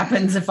what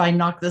happens if I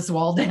knock this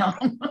wall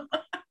down.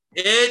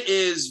 It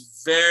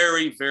is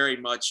very, very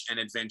much an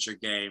adventure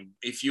game.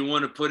 If you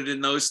want to put it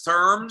in those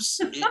terms,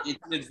 it's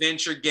an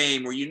adventure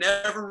game where you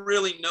never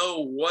really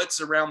know what's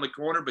around the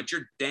corner, but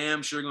you're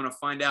damn sure going to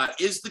find out.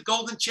 Is the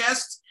golden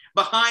chest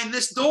behind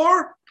this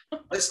door?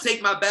 Let's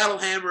take my battle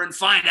hammer and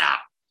find out.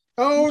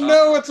 Oh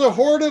no, it's a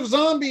horde of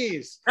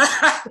zombies.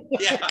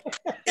 Yeah.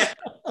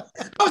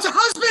 Oh, it's a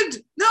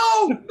husband.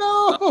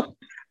 No.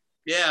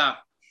 Yeah.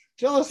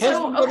 Jealous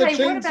husband with a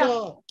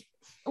chainsaw.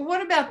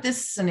 What about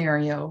this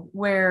scenario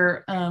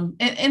where, and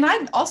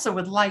I also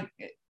would like,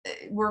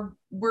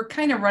 we're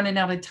kind of running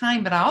out of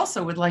time, but I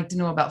also would like to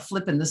know about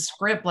flipping the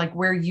script, like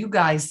where you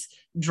guys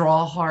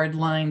draw hard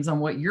lines on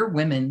what your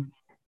women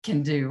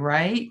can do,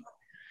 right?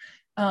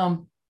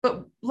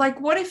 But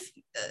like, what if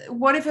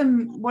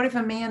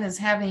a man is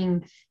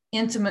having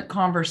intimate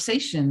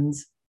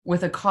conversations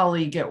with a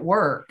colleague at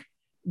work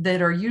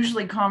that are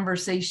usually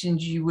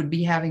conversations you would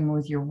be having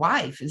with your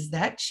wife? Is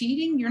that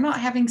cheating? You're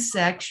not having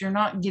sex, you're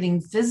not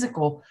getting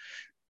physical,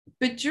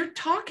 but you're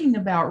talking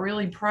about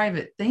really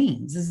private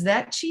things. Is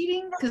that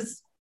cheating?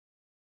 Because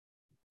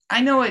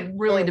I know it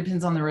really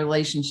depends on the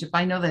relationship.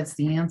 I know that's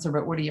the answer,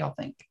 but what do y'all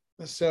think?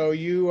 So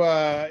you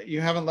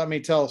haven't let me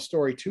tell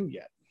story 2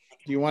 yet.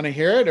 Do you want to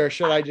hear it, or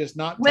should I just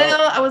not tell?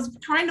 Well, I was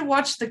trying to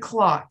watch the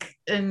clock,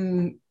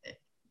 and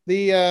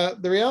the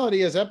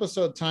reality is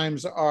episode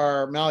times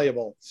are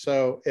malleable.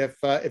 So if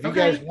you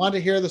guys want to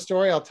hear the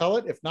story, I'll tell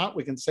it. If not,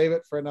 we can save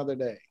it for another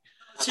day.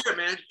 Let's hear it,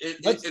 man.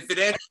 If it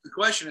answers the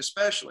question,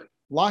 especially.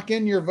 Lock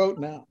in your vote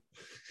now.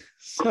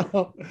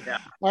 So, yeah.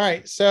 All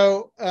right.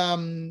 So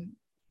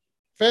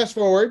fast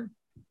forward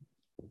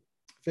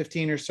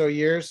 15 or so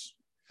years,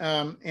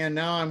 and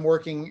now I'm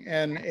working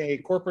in a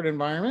corporate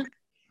environment,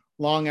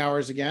 long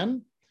hours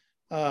again.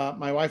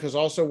 My wife is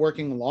also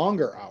working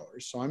longer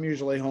hours, so I'm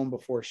usually home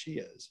before she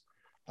is.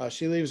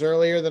 She leaves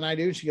earlier than I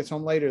do. She gets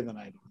home later than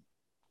I do.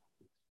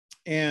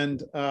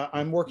 And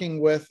I'm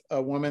working with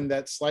a woman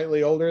that's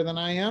slightly older than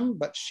I am,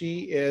 but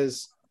she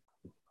is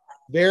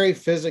very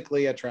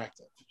physically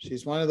attractive.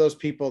 She's one of those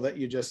people that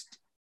you just,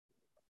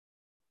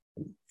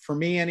 for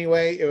me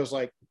anyway, it was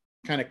like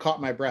kind of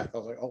caught my breath. I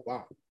was like, oh,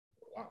 wow,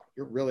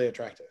 you're really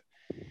attractive.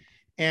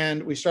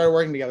 And we started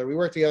working together. We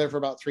worked together for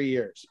about 3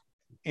 years.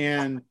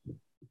 And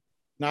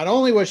not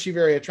only was she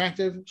very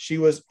attractive, she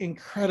was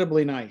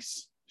incredibly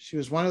nice. She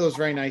was one of those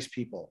very nice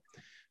people.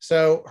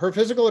 So her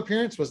physical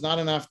appearance was not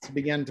enough to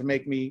begin to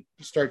make me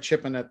start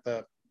chipping at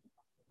the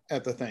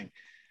thing.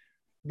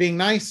 Being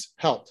nice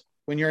helped.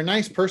 When you're a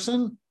nice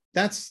person,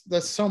 that's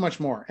so much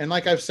more. And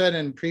like I've said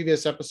in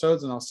previous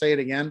episodes, and I'll say it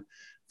again,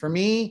 for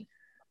me,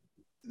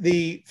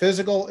 the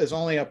physical is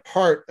only a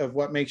part of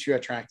what makes you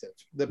attractive.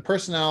 The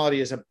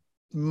personality is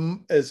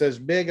as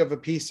big of a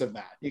piece of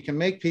that. You can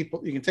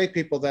take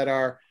people that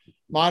are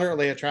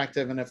moderately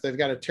attractive, and if they've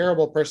got a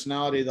terrible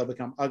personality, they'll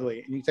become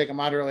ugly. And you take a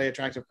moderately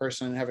attractive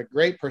person and have a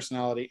great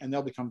personality, and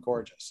they'll become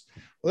gorgeous.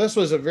 Well, this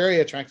was a very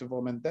attractive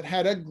woman that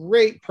had a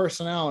great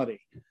personality,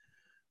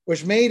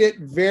 which made it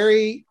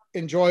very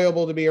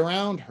enjoyable to be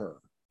around her.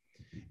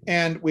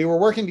 And we were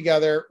working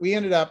together. We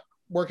ended up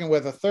working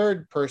with a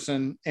third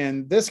person,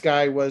 and this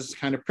guy was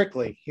kind of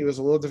prickly. He was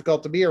a little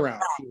difficult to be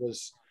around.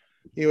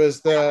 He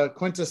was the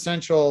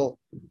quintessential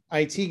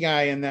IT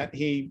guy in that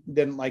he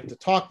didn't like to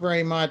talk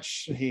very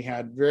much. He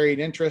had varied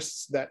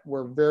interests that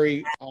were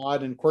very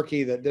odd and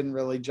quirky that didn't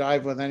really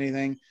jive with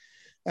anything.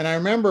 And I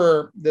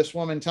remember this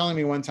woman telling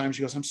me one time,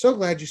 she goes, "I'm so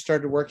glad you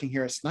started working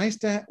here. It's nice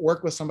to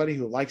work with somebody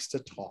who likes to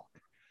talk."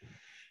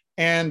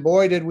 And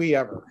boy, did we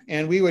ever.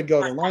 And we would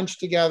go to lunch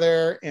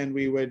together, and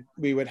we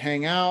would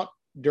hang out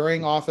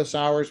during office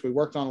hours. We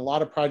worked on a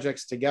lot of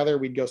projects together.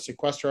 We'd go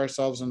sequester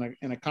ourselves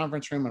in a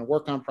conference room and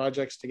work on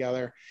projects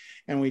together.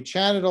 And we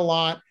chatted a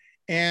lot,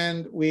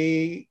 and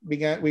we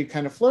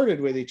kind of flirted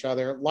with each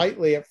other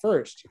lightly at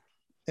first.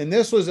 And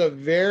this was a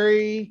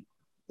very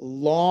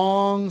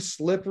long,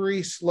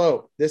 slippery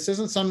slope. This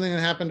isn't something that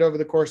happened over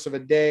the course of a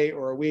day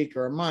or a week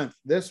or a month.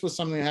 This was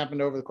something that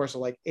happened over the course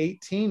of like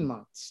 18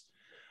 months.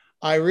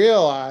 I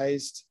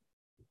realized,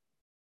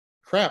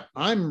 crap,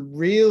 I'm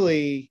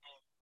really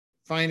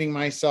finding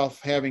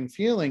myself having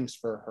feelings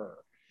for her,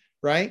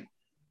 right?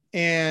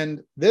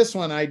 And this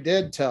one I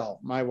did tell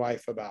my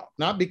wife about,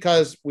 not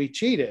because we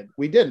cheated.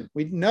 We didn't.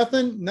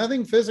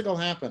 Nothing physical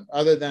happened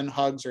other than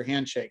hugs or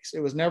handshakes.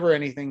 It was never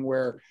anything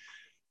where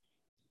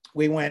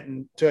we went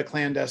into a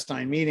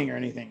clandestine meeting or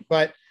anything.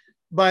 But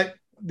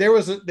there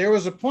was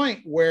a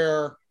point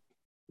where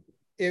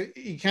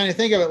you kind of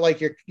think of it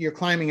like you're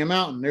climbing a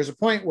mountain. There's a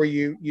point where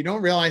you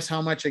don't realize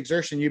how much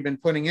exertion you've been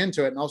putting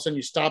into it. And all of a sudden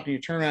you stop and you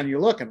turn around and you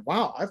look and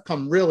wow, I've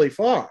come really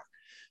far.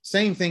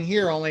 Same thing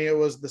here, only it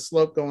was the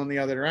slope going the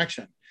other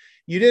direction.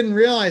 You didn't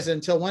realize it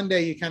until one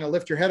day you kind of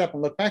lift your head up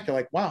and look back. You're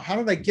like, wow, how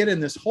did I get in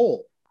this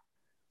hole?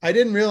 I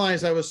didn't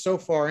realize I was so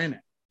far in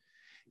it.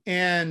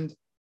 And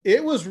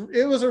it was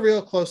a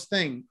real close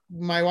thing.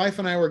 My wife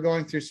and I were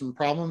going through some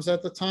problems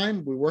at the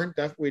time.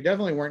 We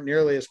definitely weren't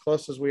nearly as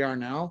close as we are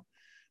now.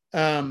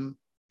 And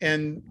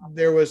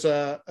there was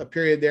a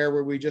period there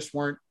where we just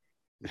weren't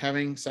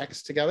having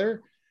sex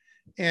together.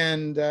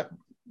 And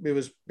it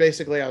was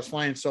basically, I was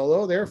flying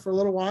solo there for a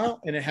little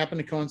while, and it happened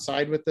to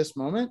coincide with this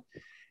moment.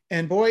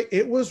 And boy,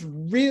 it was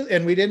real.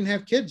 And we didn't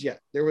have kids yet.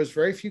 There was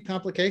very few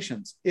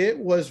complications. It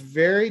was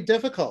very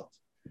difficult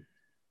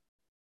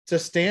to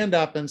stand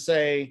up and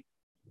say,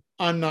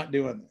 I'm not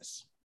doing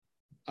this.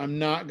 I'm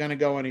not going to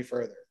go any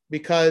further,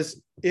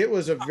 because it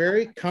was a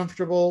very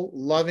comfortable,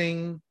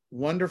 loving,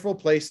 wonderful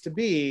place to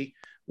be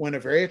when a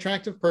very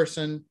attractive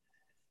person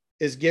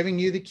is giving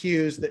you the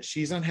cues that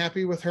she's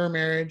unhappy with her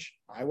marriage.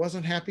 I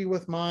wasn't happy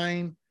with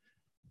mine.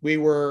 We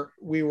worked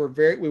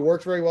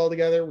very well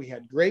together. We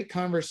had great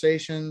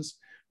conversations.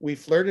 We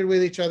flirted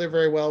with each other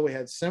very well. We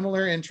had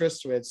similar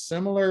interests. We had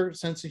similar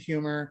sense of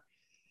humor.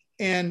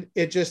 And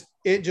it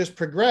just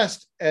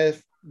progressed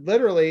as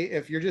literally,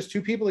 if you're just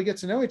two people who get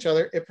to know each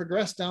other, it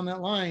progressed down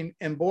that line.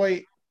 And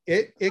boy,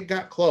 it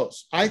got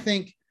close. I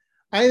think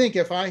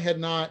if I had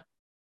not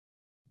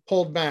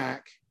pulled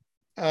back,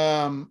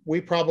 we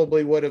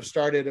probably would have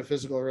started a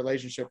physical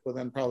relationship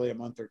within probably a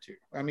month or two.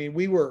 I mean,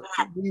 we were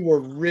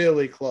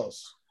really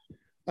close.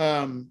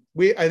 I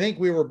think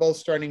we were both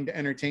starting to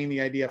entertain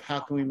the idea of how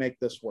can we make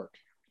this work,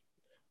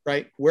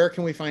 right? Where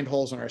can we find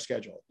holes in our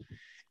schedule?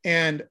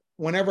 And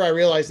whenever I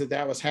realized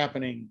that was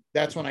happening,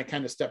 that's when I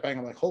kind of stepped back.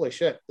 I'm like, holy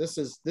shit, this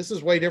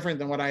is way different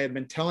than what I had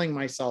been telling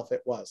myself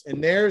it was.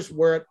 And there's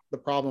where the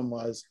problem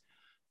was.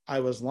 I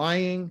was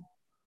lying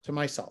to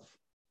myself.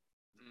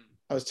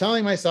 I was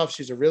telling myself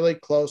she's a really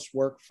close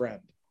work friend,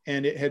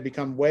 and it had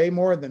become way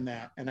more than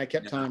that. And I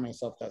kept telling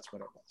myself that's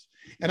what it was.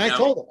 And I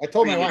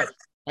told my wife,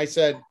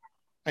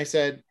 I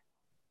said,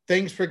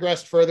 things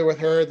progressed further with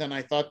her than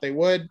I thought they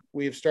would.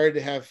 We've started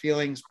to have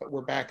feelings, but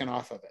we're backing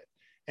off of it.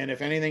 And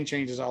if anything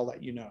changes, I'll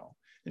let you know.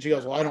 And she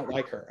goes, well, I don't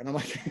like her. And I'm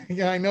like,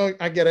 yeah, I know,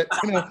 I get it.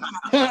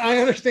 I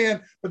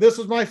understand, but this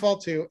was my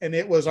fault too. And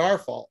it was our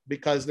fault,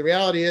 because the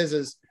reality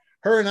is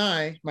her and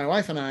I, my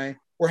wife and I,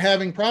 were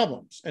having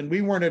problems and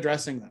we weren't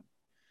addressing them.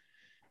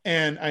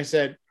 And I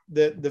said,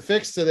 the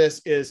fix to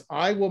this is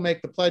I will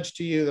make the pledge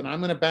to you that I'm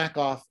going to back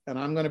off and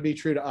I'm going to be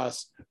true to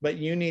us, but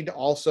you need to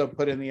also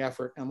put in the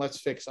effort and let's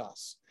fix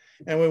us.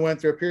 And we went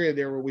through a period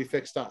there where we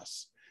fixed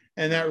us,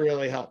 and that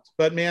really helped.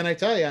 But man, I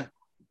tell you,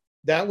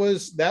 that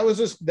was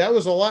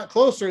a lot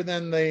closer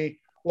than the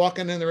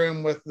walking in the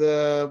room with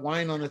the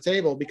wine on the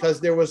table,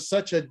 because there was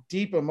such a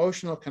deep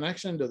emotional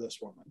connection to this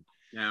woman.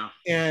 Yeah.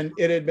 And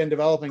it had been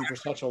developing for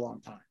such a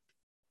long time.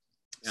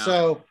 Yeah.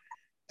 So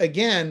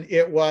again,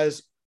 it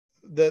was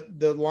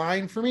the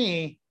line for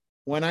me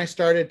when I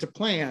started to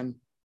plan.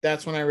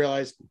 That's when I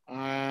realized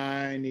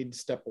I need to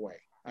step away.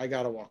 I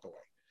got to walk away,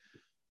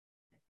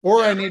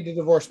 or I need to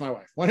divorce my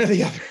wife, one or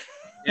the other.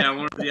 Yeah,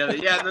 one or the other.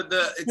 Yeah,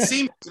 it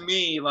seems to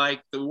me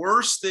like the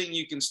worst thing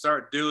you can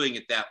start doing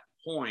at that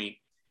point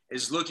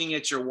is looking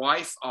at your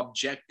wife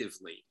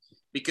objectively,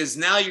 because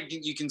now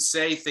you can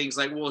say things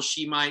like, well,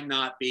 she might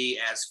not be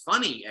as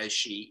funny as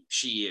she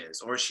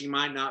is, or she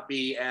might not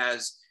be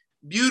as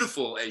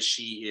beautiful as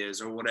she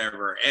is, or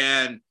whatever.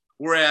 And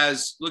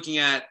whereas looking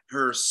at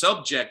her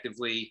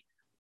subjectively,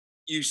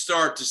 you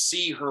start to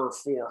see her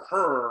for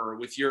her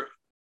with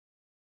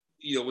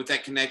with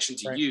that connection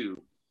to right.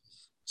 you.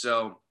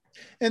 So,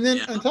 and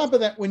then on top of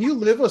that, when you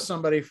live with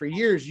somebody for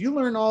years, you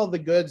learn all the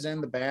goods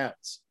and the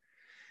bads.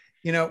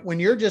 When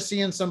you're just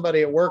seeing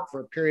somebody at work for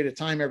a period of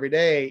time every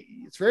day,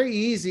 it's very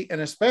easy. And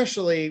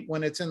especially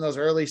when it's in those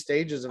early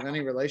stages of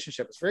any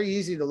relationship, it's very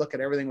easy to look at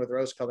everything with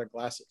rose-colored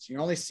glasses.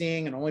 You're only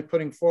seeing and only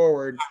putting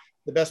forward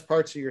the best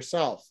parts of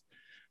yourself.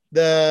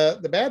 The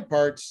bad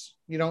parts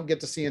you don't get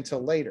to see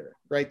until later,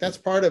 right? That's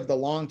part of the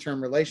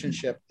long-term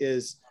relationship,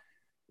 is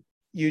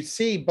you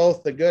see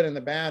both the good and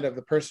the bad of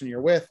the person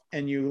you're with,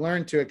 and you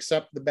learn to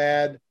accept the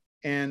bad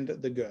and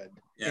the good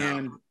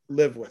and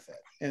live with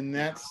it. And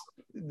that's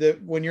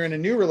when you're in a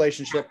new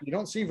relationship, you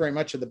don't see very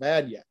much of the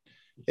bad yet.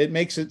 It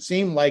makes it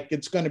seem like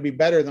it's going to be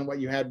better than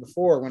what you had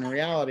before, when in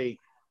reality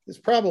it's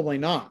probably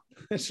not.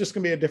 It's just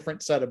going to be a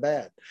different set of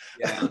bad.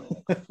 Yeah.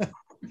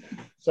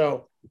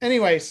 So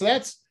anyway, so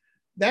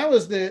what's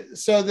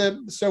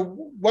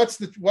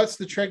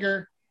the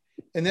trigger?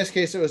 In this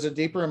case, it was a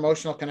deeper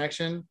emotional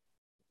connection.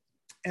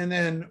 And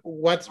then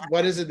what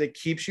is it that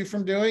keeps you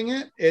from doing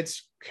it?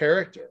 It's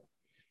character.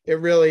 It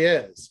really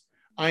is.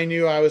 I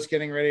knew I was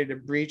getting ready to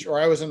breach, or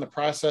I was in the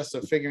process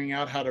of figuring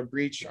out how to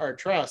breach our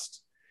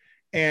trust.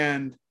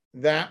 And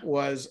that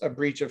was a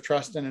breach of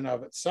trust in and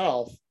of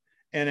itself.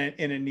 And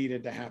it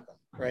needed to happen,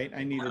 right?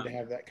 I needed to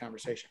have that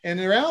conversation. And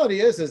the reality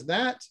is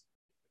that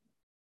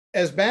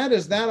as bad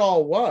as that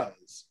all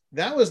was,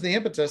 that was the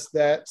impetus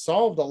that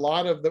solved a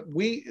lot of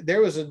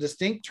there was a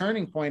distinct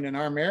turning point in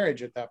our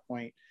marriage at that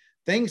point.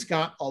 Things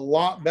got a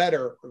lot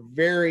better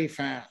very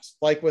fast.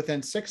 Like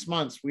within 6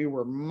 months, we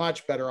were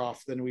much better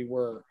off than we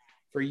were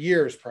for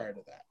years prior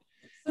to that.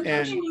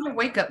 Sometimes you need a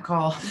wake-up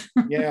call.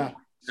 Yeah.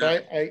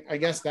 So I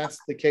guess that's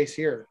the case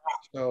here.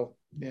 So,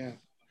 yeah.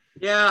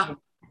 Yeah.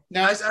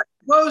 Now, I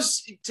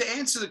suppose to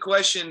answer the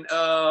question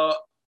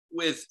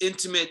with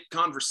intimate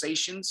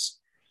conversations,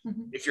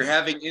 if you're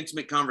having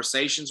intimate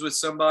conversations with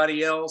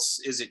somebody else,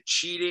 is it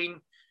cheating?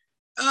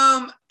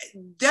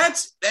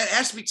 That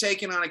has to be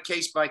taken on a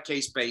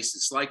case-by-case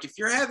basis. Like if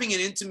you're having an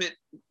intimate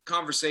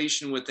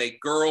conversation with a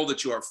girl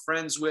that you are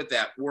friends with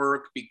at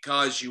work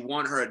because you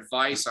want her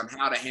advice on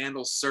how to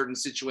handle certain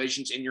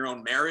situations in your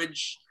own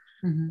marriage,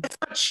 that's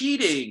not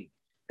cheating.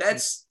 That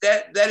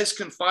is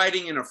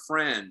confiding in a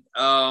friend.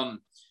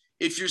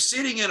 If you're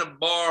sitting in a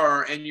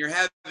bar and you're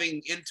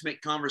having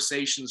intimate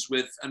conversations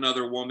with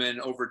another woman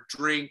over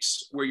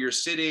drinks, where you're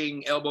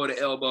sitting elbow to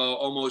elbow,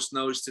 almost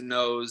nose to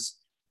nose,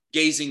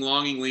 gazing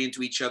longingly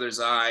into each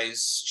other's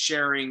eyes,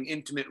 sharing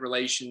intimate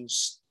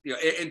relations,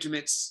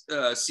 intimate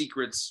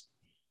secrets.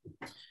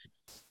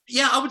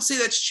 Yeah, I would say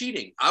that's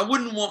cheating. I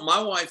wouldn't want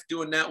my wife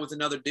doing that with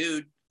another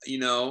dude.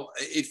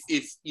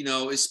 If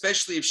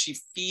especially if she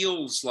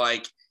feels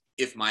like,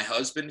 if my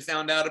husband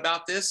found out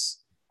about this,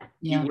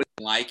 he wouldn't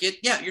like it.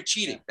 Yeah, you're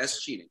cheating.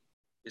 That's cheating,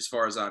 as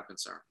far as I'm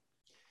concerned.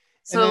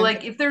 So,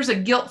 like, if there's a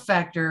guilt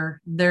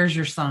factor, there's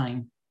your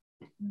sign.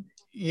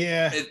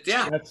 Yeah,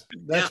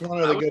 that's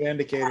one of the good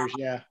indicators.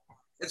 Yeah,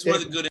 it's one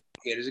of the good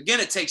indicators. Again,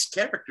 it takes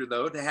character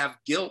though to have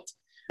guilt.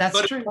 That's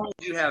but true.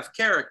 If you have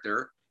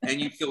character and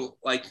you feel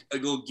like a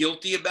little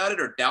guilty about it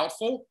or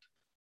doubtful,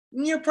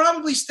 you're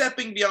probably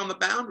stepping beyond the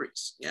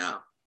boundaries. Yeah,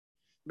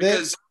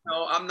 because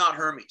I'm not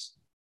Hermes.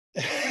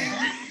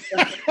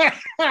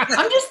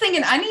 I'm just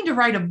thinking I need to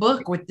write a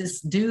book with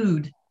this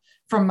dude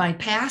from my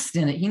past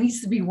in it. He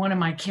needs to be one of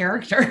my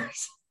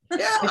characters.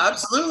 Yeah,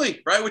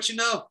 absolutely. Write what you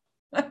know.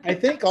 I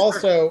think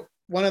also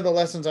one of the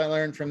lessons I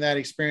learned from that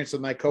experience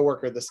with my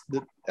coworker,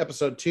 the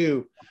episode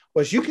 2,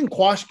 was you can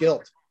quash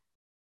guilt.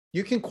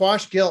 You can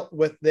quash guilt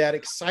with that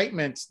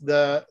excitement.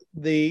 The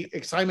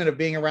excitement of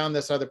being around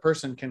this other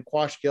person can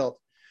quash guilt.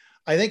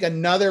 I think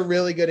another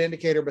really good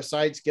indicator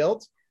besides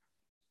guilt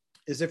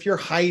is if you're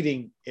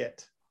hiding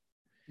it.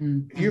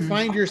 If you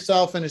find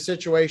yourself in a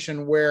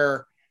situation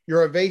where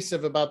you're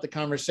evasive about the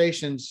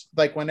conversations,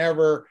 like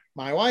whenever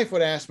my wife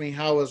would ask me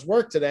how was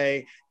work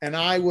today, and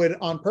I would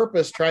on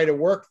purpose try to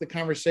work the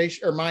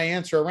conversation or my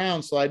answer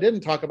around so I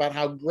didn't talk about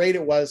how great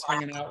it was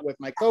hanging out with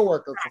my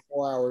coworker for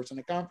 4 hours in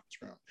a conference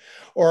room,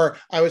 or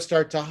I would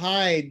start to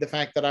hide the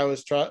fact that I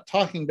was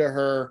talking to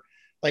her.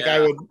 Like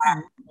I would,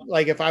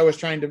 like if I was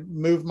trying to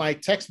move my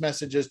text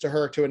messages to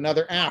her to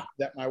another app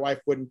that my wife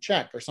wouldn't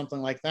check or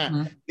something like that.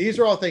 These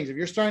are all things. If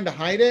you're starting to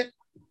hide it,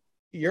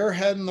 you're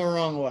heading the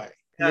wrong way.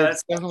 Yeah,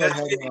 that's heading the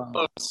wrong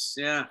way.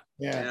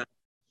 Yeah.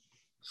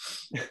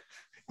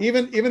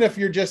 Even if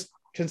you're just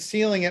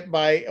concealing it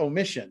by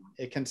omission,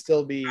 it can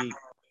still be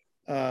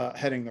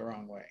heading the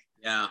wrong way.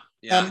 Yeah.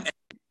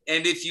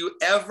 And if you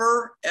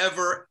ever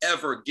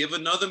give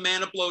another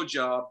man a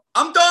blowjob,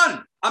 I'm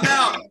done. I'm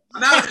out.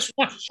 I'm out of this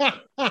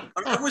relationship. I'm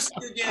never with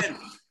you again.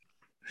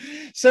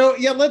 So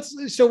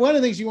so one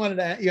of the things you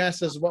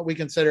asked us what we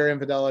consider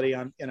infidelity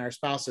in our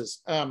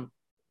spouses.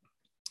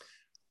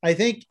 I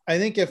think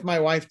if my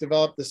wife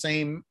developed the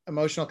same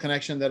emotional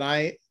connection that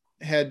I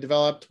had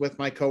developed with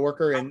my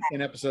coworker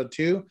in episode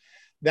 2,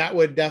 that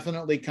would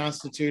definitely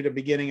constitute a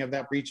beginning of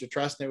that breach of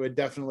trust, and it would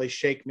definitely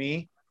shake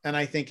me. And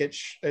I think it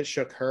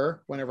shook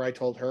her whenever I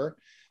told her.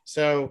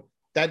 So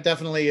that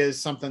definitely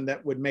is something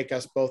that would make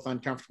us both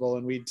uncomfortable,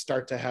 and we'd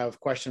start to have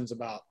questions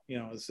about,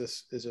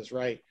 is this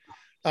right?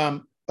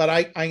 But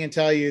I can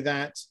tell you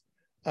that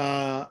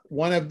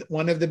one of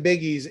the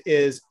biggies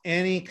is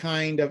any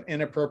kind of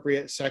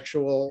inappropriate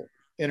sexual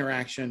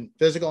interaction,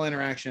 physical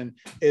interaction,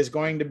 is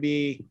going to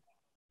be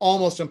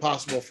almost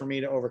impossible for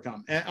me to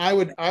overcome. And I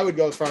would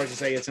go as far as to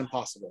say it's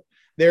impossible.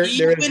 There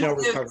is no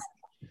recovery.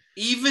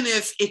 Even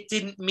if it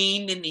didn't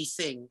mean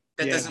anything,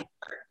 that doesn't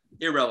matter.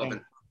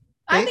 Irrelevant.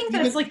 I think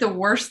that's like the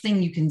worst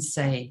thing you can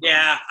say.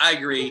 Yeah, I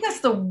agree. I think that's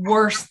the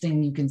worst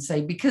thing you can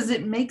say, because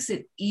it makes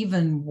it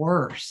even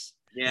worse.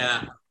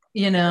 Yeah.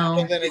 And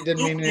then it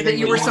didn't mean anything. That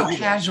you were so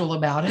casual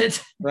about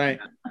it. Right.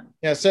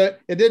 Yeah. So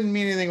it didn't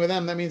mean anything with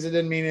them. That means it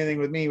didn't mean anything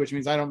with me, which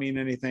means I don't mean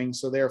anything.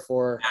 So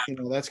therefore,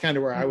 that's kind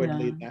of where I would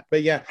lead that.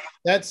 But yeah,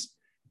 that's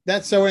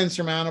so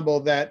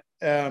insurmountable that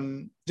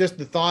just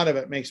the thought of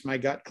it makes my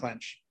gut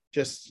clench.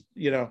 Just,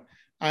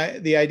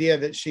 the idea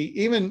that she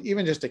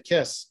even just a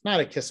kiss, not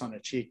a kiss on the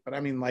cheek, but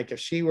I mean, like if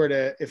she were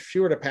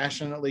to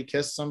passionately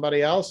kiss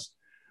somebody else,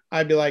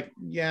 I'd be like,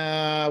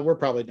 yeah, we're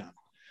probably done.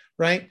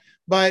 Right.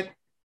 But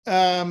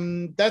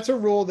that's a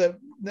rule that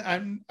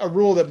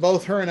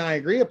both her and I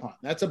agree upon.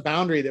 That's a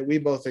boundary that we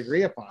both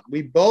agree upon.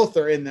 We both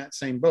are in that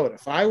same boat.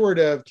 If I were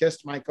to have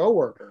kissed my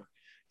coworker,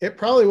 it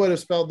probably would have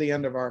spelled the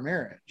end of our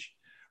marriage.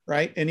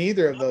 Right. In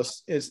either of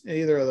those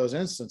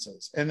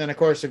instances. And then of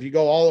course, if you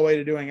go all the way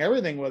to doing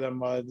everything with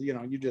them,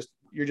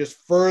 you're just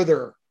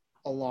further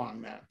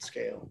along that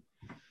scale.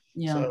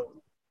 Yeah.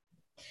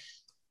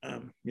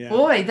 So,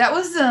 Boy, that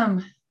was,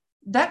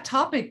 that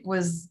topic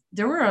was,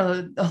 there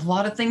were a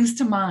lot of things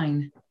to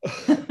mine.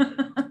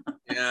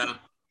 Yeah.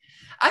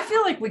 I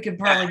feel like we could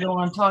probably go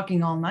on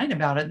talking all night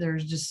about it.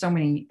 There's just so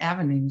many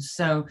avenues.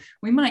 So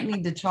we might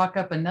need to chalk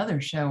up another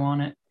show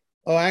on it.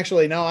 Oh,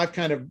 actually, no, I've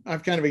kind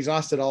of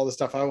exhausted all the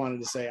stuff I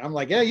wanted to say. I'm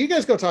like, yeah, you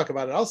guys go talk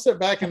about it. I'll sit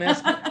back and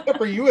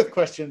pepper you with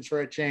questions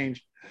for a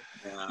change.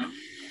 Yeah.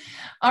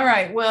 All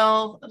right.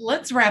 Well,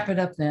 let's wrap it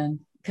up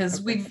then,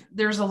 because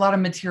there's a lot of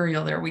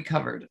material there we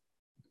covered.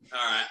 All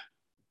right.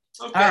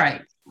 Okay. All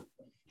right.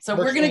 So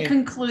we're going to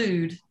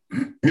conclude,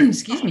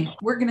 excuse me,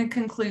 we're going to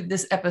conclude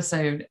this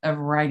episode of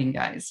Writing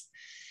Guys.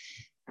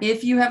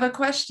 If you have a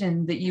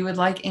question that you would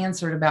like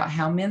answered about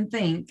how men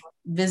think,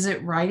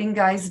 visit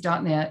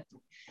writingguys.net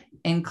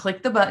and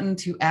click the button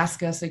to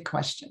ask us a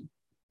question.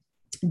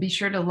 Be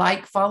sure to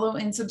like, follow,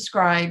 and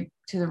subscribe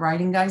to the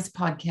Writing Guys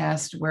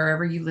podcast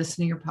wherever you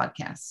listen to your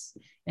podcasts.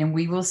 And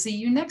we will see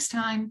you next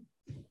time.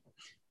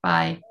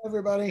 Bye.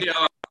 Everybody.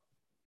 Yeah.